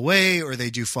fall away, or they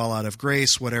do fall out of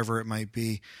grace, whatever it might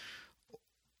be.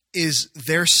 Is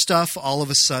their stuff all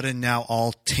of a sudden now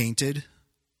all tainted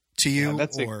to you? Yeah,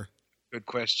 that's a good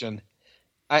question.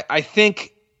 I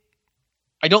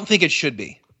don't think it should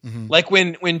be. Like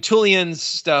when Tullian's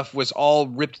stuff was all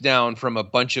ripped down from a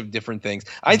bunch of different things.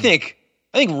 I think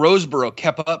Roseborough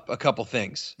kept up a couple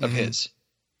things of his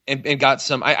and got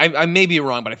some. I may be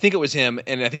wrong, but I think it was him,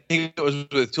 and I think it was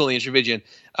with Tullian Tchividjian,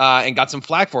 and got some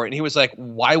flack for it. And he was like,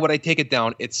 "Why would I take it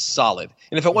down? It's solid."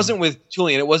 And if it wasn't with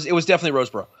Tullian, it was definitely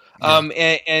Roseborough.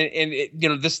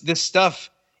 Yeah. This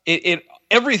stuff,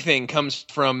 everything comes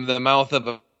from the mouth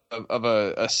of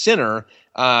a sinner.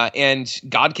 And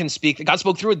God can speak. God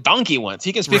spoke through a donkey once.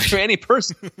 He can speak through any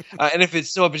person. And if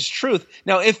it's truth.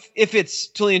 Now, if it's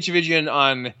Tullian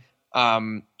Tchividjian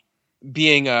on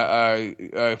being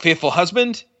a faithful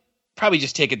husband, probably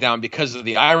just take it down because of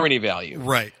the irony value.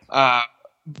 Right. But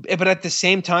at the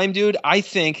same time, dude, I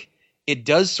think it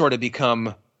does sort of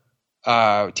become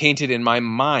tainted in my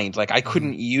mind. Like I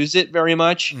couldn't use it very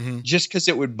much just because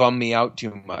it would bum me out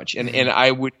too much, and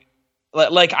I would.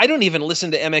 Like, I don't even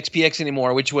listen to MXPX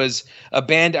anymore, which was a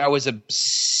band I was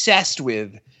obsessed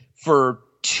with for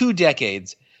 2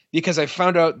 decades, because I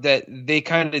found out that they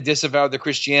kind of disavowed the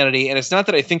Christianity. And it's not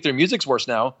that I think their music's worse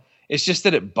now. It's just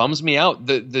that it bums me out.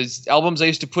 The albums I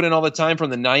used to put in all the time from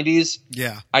the 90s,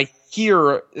 yeah, I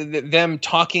hear them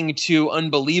talking to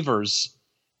unbelievers,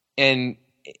 and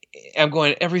I'm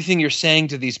going, everything you're saying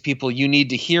to these people, you need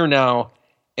to hear now.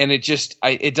 And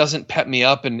it doesn't pep me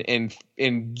up and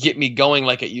get me going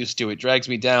like it used to. It drags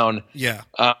me down. Yeah.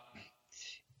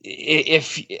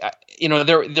 If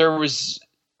there was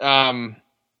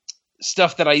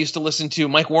stuff that I used to listen to,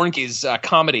 Mike Warnke's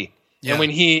comedy, and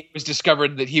when he was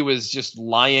discovered that he was just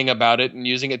lying about it and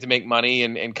using it to make money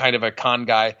and kind of a con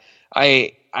guy,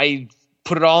 I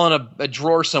put it all in a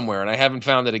drawer somewhere, and I haven't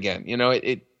found it again.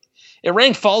 It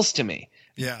rang false to me.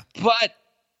 Yeah. But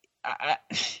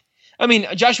I mean,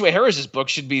 Joshua Harris's book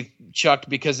should be chucked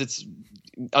because it's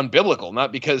unbiblical,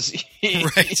 not because he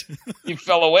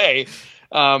fell away.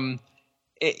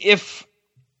 If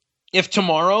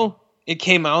tomorrow it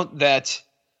came out that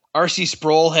R.C.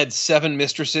 Sproul had 7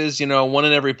 mistresses, one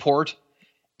in every port,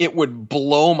 it would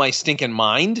blow my stinking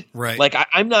mind. Right. Like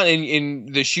I'm not in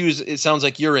the shoes it sounds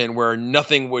like you're in, where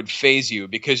nothing would faze you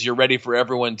because you're ready for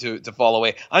everyone to fall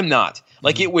away. I'm not.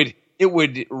 Like it would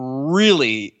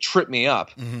really trip me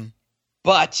up. Mm-hmm.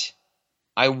 But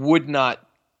I would not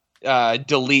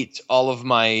delete all of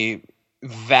my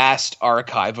vast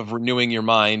archive of Renewing Your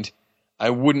Mind. I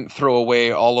wouldn't throw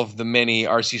away all of the many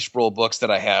R.C. Sproul books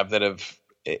that I have that have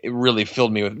really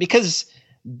filled me with, because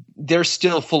they're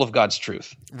still full of God's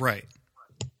truth. Right.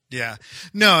 Yeah.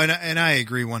 No, and I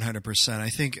agree 100%.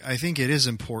 I think it is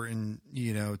important,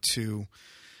 to,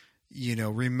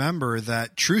 remember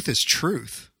that truth is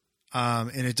truth.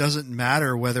 And it doesn't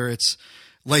matter whether it's,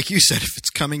 like you said, if it's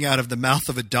coming out of the mouth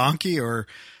of a donkey or,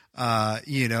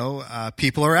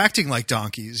 people are acting like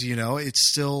donkeys,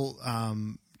 it's still,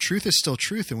 truth is still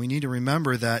truth. And we need to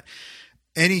remember that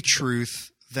any truth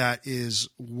that is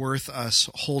worth us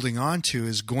holding on to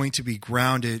is going to be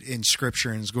grounded in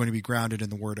Scripture and is going to be grounded in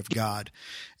the Word of God.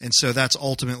 And so that's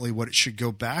ultimately what it should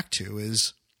go back to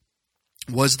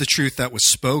was the truth that was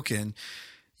spoken,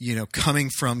 coming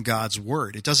from God's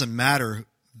Word. It doesn't matter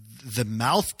the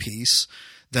mouthpiece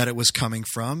that it was coming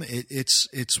from. It's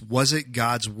was it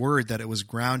God's Word that it was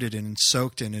grounded in and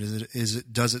soaked in?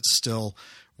 Does it still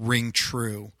ring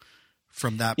true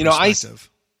from that perspective?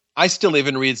 I still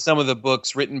even read some of the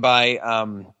books written by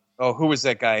who was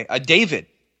that guy? David,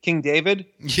 King David.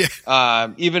 Yeah.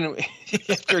 Even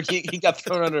after he got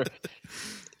thrown under.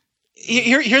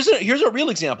 Here's a real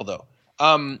example though.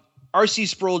 R.C.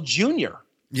 Sproul Jr.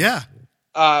 Yeah.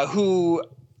 Who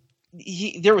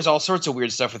there was all sorts of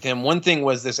weird stuff with him. One thing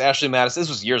was this Ashley Madison. This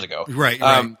was years ago. Right.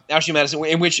 Ashley Madison,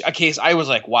 in which a case I was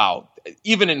like, wow.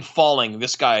 Even in falling,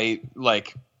 this guy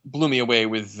blew me away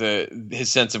with his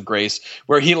sense of grace,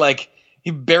 where he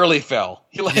barely fell.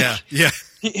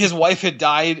 His wife had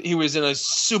died. He was in a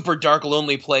super dark,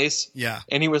 lonely place. Yeah.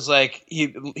 And he was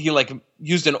he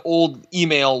used an old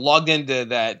email, logged into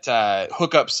that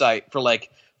hookup site for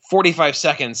 45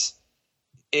 seconds.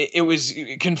 It was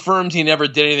confirmed he never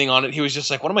did anything on it. He was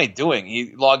just like, what am I doing?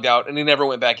 He logged out and he never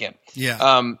went back in.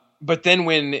 Yeah. But then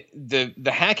when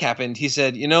the hack happened, he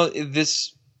said,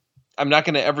 this, I'm not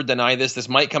going to ever deny this. This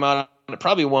might come out. It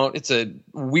probably won't. It's a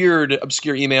weird,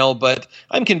 obscure email, but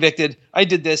I'm convicted. I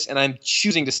did this, and I'm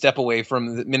choosing to step away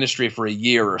from the ministry for a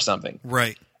year or something.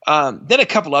 Right. Then a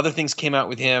couple other things came out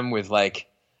with him with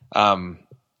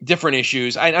different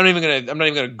issues. I'm not even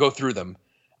gonna go through them.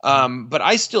 But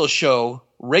I still show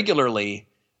regularly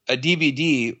a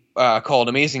DVD called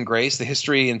Amazing Grace: The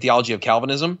History and Theology of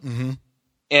Calvinism. Mm-hmm.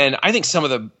 And I think some of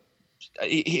the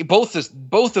both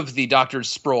of the Dr.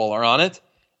 Sproul are on it.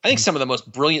 I think some of the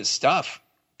most brilliant stuff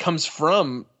comes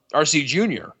from R.C.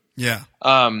 Jr. Yeah.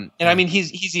 I mean,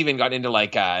 he's even got into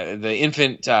the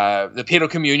infant, the paedo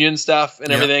communion stuff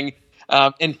and everything.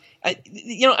 And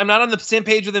I'm not on the same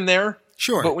page with him there.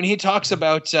 Sure. But when he talks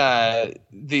about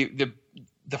the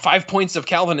 5 points of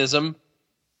Calvinism,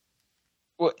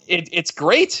 well, it's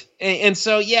great. And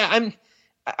so,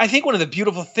 I think one of the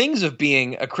beautiful things of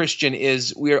being a Christian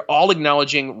is we're all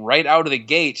acknowledging right out of the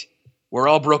gate, we're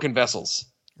all broken vessels.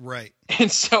 Right.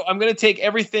 And so I'm going to take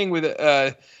everything with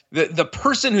the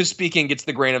person who's speaking gets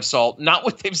the grain of salt, not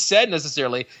what they've said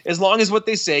necessarily, as long as what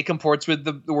they say comports with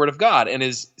the Word of God and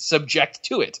is subject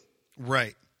to it.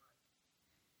 Right.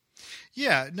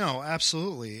 Yeah, no,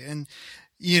 absolutely. And,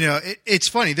 it's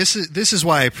funny. This is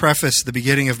why I prefaced the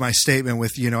beginning of my statement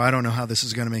with, I don't know how this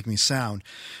is going to make me sound,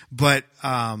 but,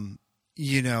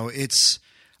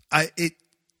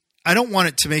 I don't want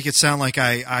it to make it sound like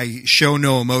I show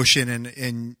no emotion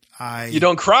and I. You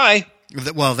don't cry.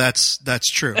 Well, that's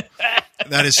true.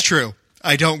 That is true.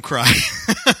 I don't cry. You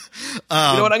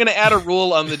know what? I'm going to add a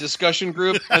rule on the discussion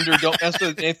group under "Don't Mess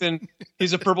with Nathan."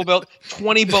 He's a purple belt.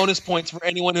 20 bonus points for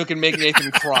anyone who can make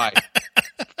Nathan cry.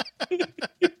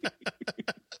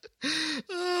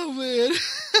 Oh man.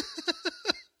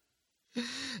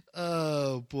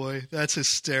 Oh boy, that's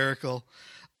hysterical.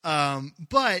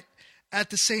 But at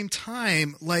the same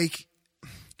time,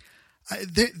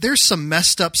 there's some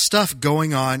messed up stuff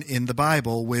going on in the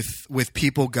Bible with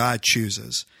people God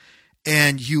chooses.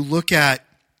 And you look at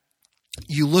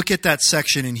that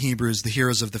section in Hebrews, the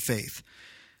heroes of the faith.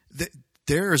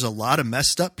 There's a lot of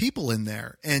messed up people in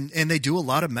there, and they do a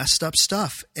lot of messed up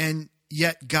stuff, and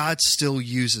yet God still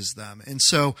uses them. And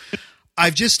so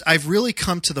I've really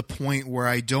come to the point where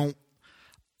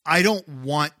I don't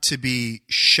want to be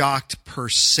shocked per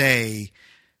se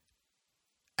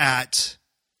at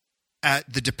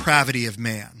the depravity of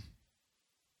man.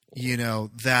 You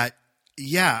know, that,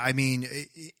 yeah, I mean,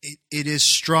 it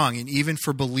is strong. And even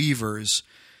for believers,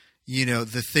 you know,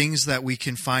 the things that we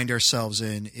can find ourselves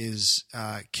in is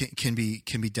can be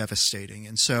devastating.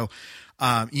 And so,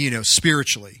 you know,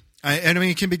 spiritually, and I mean,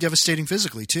 it can be devastating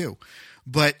physically too.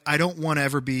 But I don't want to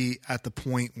ever be at the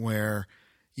point where,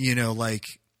 you know, like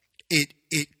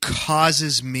it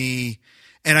causes me,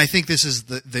 and I think this is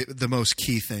the most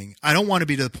key thing. I don't want to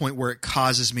be to the point where it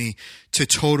causes me to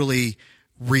totally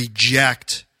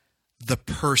reject the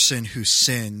person who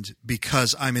sinned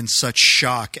because I'm in such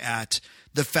shock at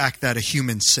the fact that a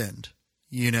human sinned,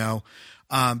 you know,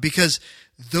 because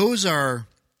those are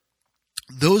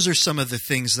some of the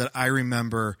things that I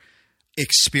remember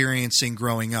experiencing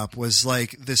growing up. Was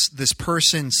like this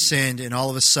person sinned, and all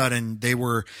of a sudden they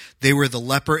were the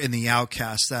leper and the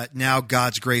outcast, that now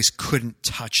God's grace couldn't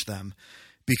touch them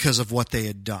because of what they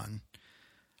had done.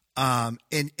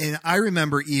 And I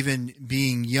remember even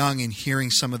being young and hearing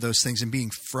some of those things and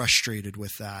being frustrated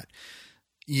with that,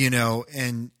 you know,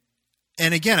 and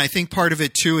again, I think part of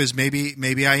it too is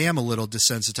maybe I am a little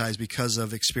desensitized because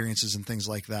of experiences and things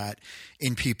like that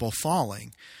in people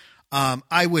falling.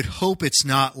 I would hope it's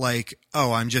not like,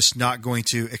 oh, I'm just not going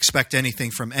to expect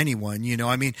anything from anyone. You know,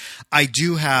 I mean, I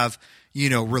do have, you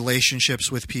know,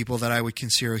 relationships with people that I would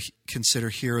consider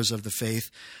heroes of the faith.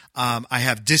 I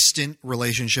have distant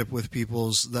relationship with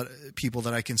people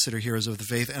that I consider heroes of the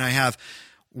faith. And I have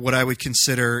what I would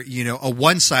consider, you know, a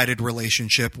one-sided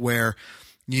relationship where,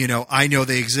 you know, I know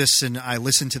they exist and I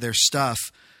listen to their stuff.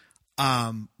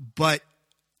 But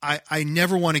I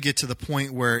never want to get to the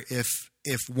point where if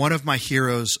one of my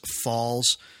heroes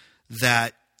falls,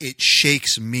 that it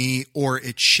shakes me, or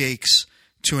it shakes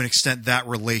to an extent that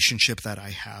relationship that I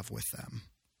have with them.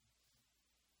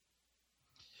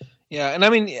 Yeah, and I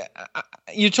mean,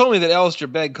 you told me that Alistair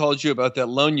Begg called you about that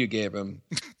loan you gave him.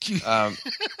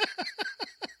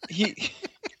 He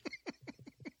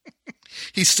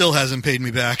still hasn't paid me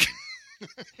back.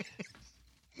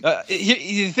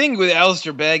 The thing with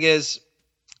Alistair Begg is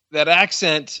that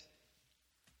accent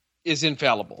is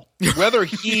infallible. Whether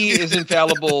he is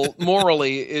infallible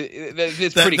morally,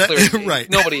 it's pretty clear. Right.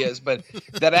 Nobody is, but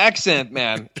that accent,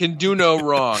 man, can do no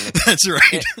wrong. That's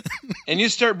right. And you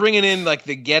start bringing in like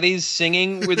the Gettys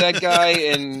singing with that guy,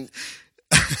 and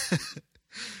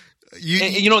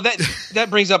you know that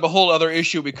brings up a whole other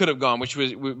issue we could have gone, which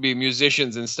would be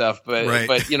musicians and stuff. But right.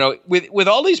 But you know, with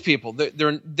all these people,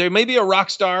 there may be a rock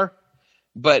star,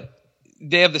 but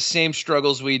they have the same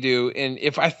struggles we do. And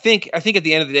I think at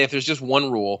the end of the day, if there's just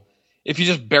one rule, if you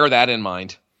just bear that in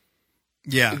mind,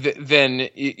 yeah, then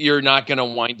you're not going to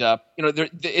wind up, you know,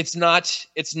 it's not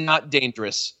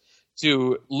dangerous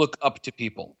to look up to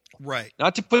people, right?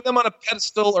 Not to put them on a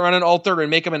pedestal or on an altar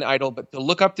and make them an idol, but to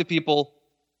look up to people.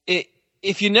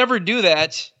 If you never do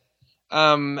that,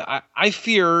 I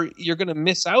fear you're going to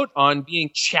miss out on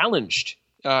being challenged.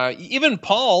 Even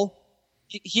Paul,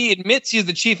 he admits he's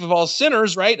the chief of all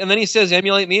sinners, right? And then he says,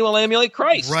 emulate me while I emulate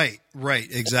Christ. Right,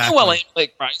 exactly. Well, I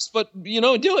emulate Christ, but, you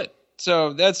know, do it.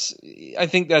 So I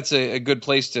think that's a good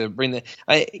place to bring that.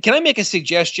 Can I make a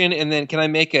suggestion, and then can I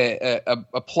make a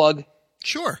plug?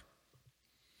 Sure.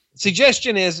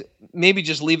 Suggestion is maybe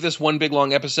just leave this one big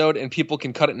long episode, and people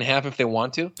can cut it in half if they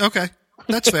want to. Okay,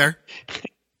 that's fair.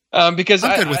 Because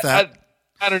I'm good with that.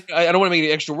 I don't want to make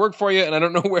any extra work for you, and I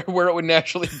don't know where it would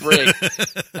naturally break.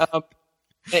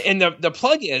 And the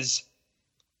plug is,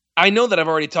 I know that I've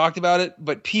already talked about it,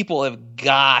 but people have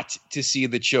got to see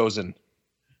The Chosen.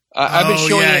 I've been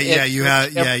showing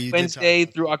it Wednesday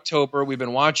through October. We've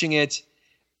been watching it.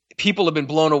 People have been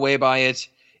blown away by it.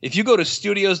 If you go to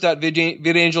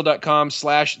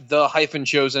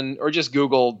studios.vidangel.com/the-chosen, or just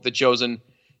Google The Chosen,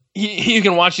 you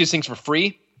can watch these things for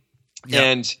free. Yep.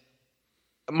 And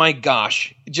my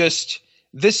gosh,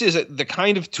 this is the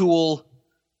kind of tool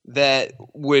that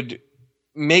would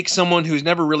make someone who's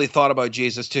never really thought about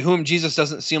Jesus, to whom Jesus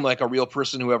doesn't seem like a real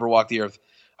person who ever walked the earth,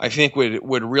 I think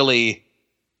would really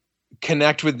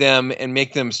connect with them and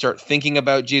make them start thinking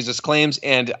about Jesus' claims.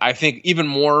 And I think even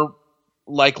more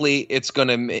likely it's going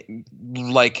to,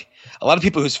 like a lot of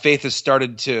people whose faith has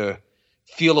started to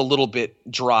feel a little bit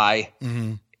dry,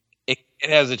 mm-hmm. it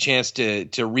has a chance to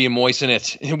re-moisten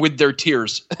it with their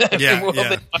tears.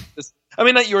 Yeah. I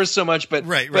mean, not yours so much, but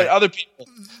but other people.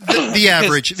 The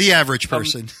average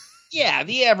person. Yeah,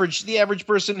 the average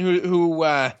person who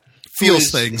feels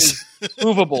things, is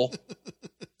movable.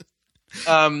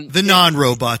 The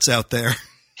non-robots out there.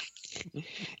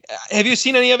 Have you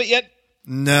seen any of it yet?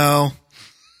 No.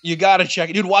 You got to check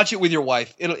it. Dude, watch it with your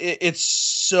wife. It's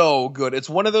so good. It's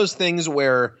one of those things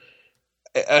where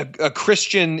a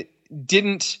Christian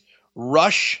didn't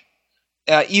rush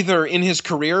either in his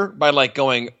career by like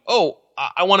going, oh,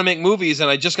 I want to make movies and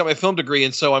I just got my film degree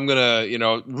and so I'm going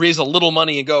to, raise a little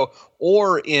money and go,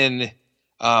 or in,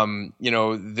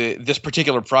 this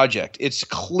particular project. It's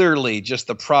clearly just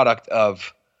the product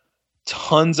of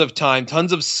tons of time,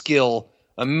 tons of skill,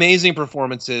 amazing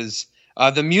performances.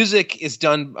 The music is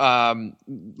done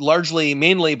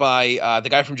mainly by the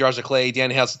guy from Jars of Clay,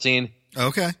 Danny Hasseltine.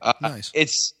 Okay, nice.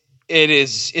 It's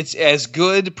as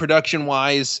good production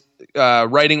wise,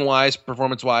 writing wise,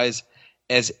 performance wise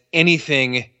as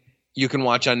anything you can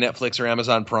watch on Netflix or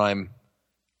Amazon Prime.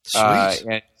 Sweet.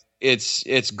 And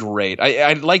it's great.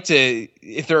 I'd like to,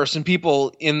 if there are some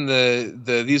people in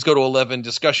the These Go to 11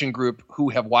 discussion group who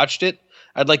have watched it,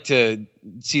 I'd like to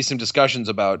see some discussions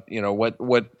about,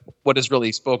 what has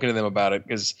really spoken to them about it,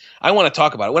 because I want to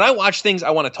talk about it. When I watch things,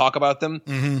 I want to talk about them.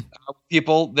 Mm-hmm.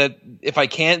 People that, if I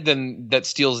can't, then that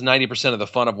steals 90% of the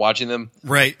fun of watching them.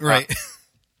 Right.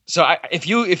 So if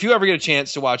you ever get a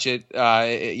chance to watch it,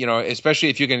 especially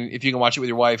if you can watch it with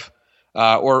your wife,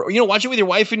 or watch it with your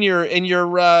wife and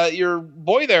your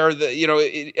boy there.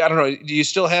 I don't know. Do you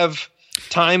still have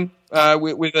time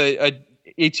with a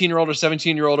 18-year-old or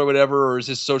 17-year-old or whatever, or is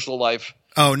his social life?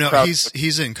 Oh no,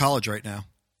 he's in college right now.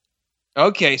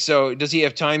 Okay, so does he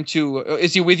have time to?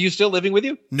 Is he with you still, living with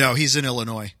you? No, he's in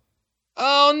Illinois.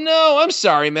 Oh no, I'm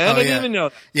sorry, man. I didn't even know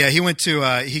that. Yeah, he went to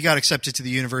he got accepted to the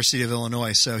University of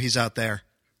Illinois, so he's out there.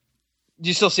 Do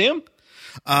you still see him?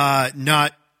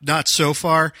 Not so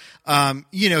far.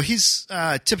 He's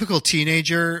a typical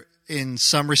teenager in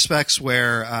some respects,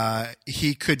 where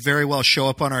he could very well show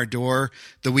up on our door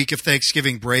the week of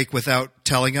Thanksgiving break without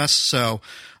telling us. So,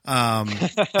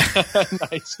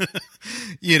 nice.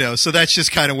 So that's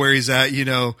just kind of where he's at.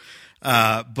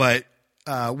 But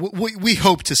we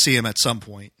hope to see him at some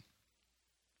point.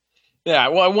 Yeah,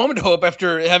 well, I would hope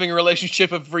after having a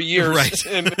relationship for years, right,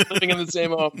 and living in the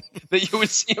same home, that you would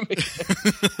see him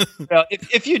again. Well,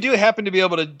 if you do happen to be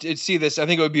able to see this, I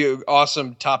think it would be an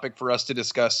awesome topic for us to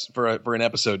discuss for an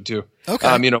episode too.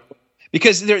 Okay.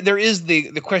 Because there is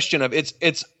the question of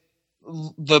it's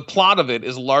the plot of it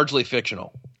is largely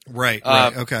fictional. Right.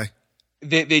 Okay.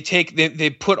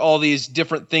 They put all these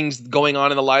different things going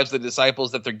on in the lives of the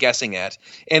disciples that they're guessing at,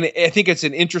 and I think it's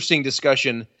an interesting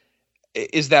discussion.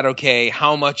 Is that okay?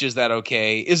 How much is that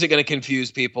okay? Is it going to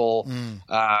confuse people?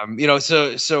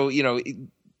 So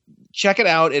check it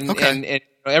out, and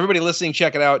everybody listening,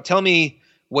 check it out. Tell me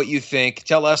what you think.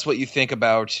 Tell us what you think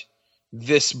about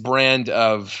this brand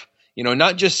of,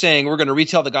 not just saying we're going to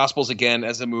retell the Gospels again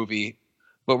as a movie,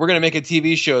 but we're going to make a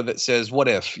TV show that says, what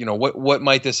if? What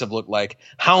might this have looked like?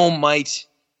 How might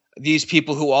these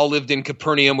people who all lived in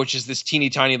Capernaum, which is this teeny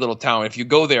tiny little town, if you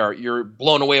go there, you're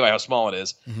blown away by how small it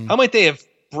is. Mm-hmm. How might they have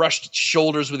brushed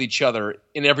shoulders with each other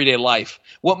in everyday life?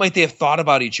 What might they have thought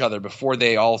about each other before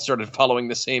they all started following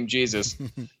the same Jesus?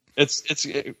 It's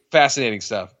fascinating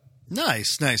stuff.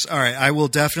 Nice. All right, I will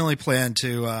definitely plan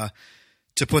to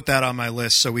put that on my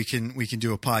list so we can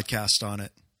do a podcast on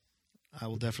it. I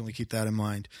will definitely keep that in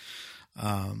mind.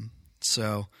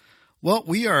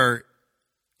 We are,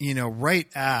 right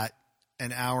at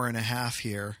an hour and a half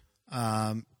here.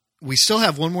 We still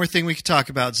have one more thing we could talk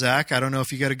about, Zach. I don't know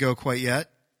if you got to go quite yet.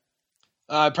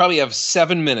 I probably have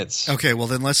 7 minutes. Okay, well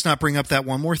then let's not bring up that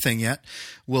one more thing yet.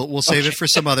 We'll save it for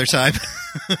some other time.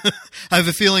 I have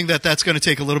a feeling that's going to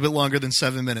take a little bit longer than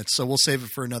 7 minutes, so we'll save it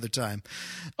for another time.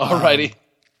 All righty.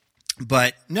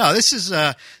 But no, this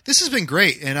has been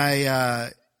great, and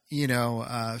I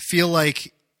feel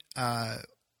like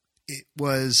it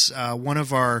was one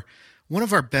of our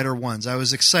better ones. I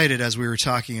was excited as we were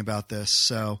talking about this.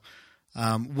 So,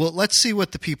 let's see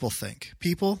what the people think.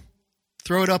 People,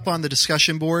 throw it up on the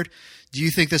discussion board. Do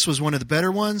you think this was one of the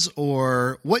better ones,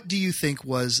 or what do you think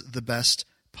was the best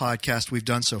podcast we've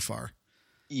done so far?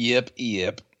 Yep.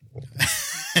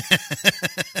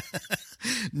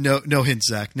 No hints,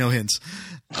 Zach. No hints.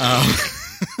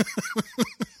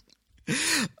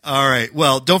 All right.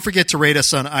 Well, don't forget to rate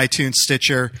us on iTunes,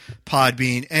 Stitcher,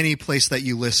 Podbean, any place that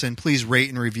you listen. Please rate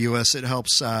and review us. It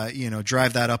helps,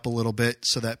 drive that up a little bit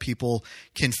so that people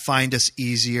can find us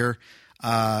easier.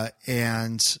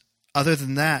 And other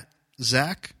than that,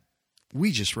 Zach,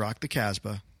 we just rocked the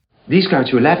Casbah. These go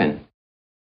to 11.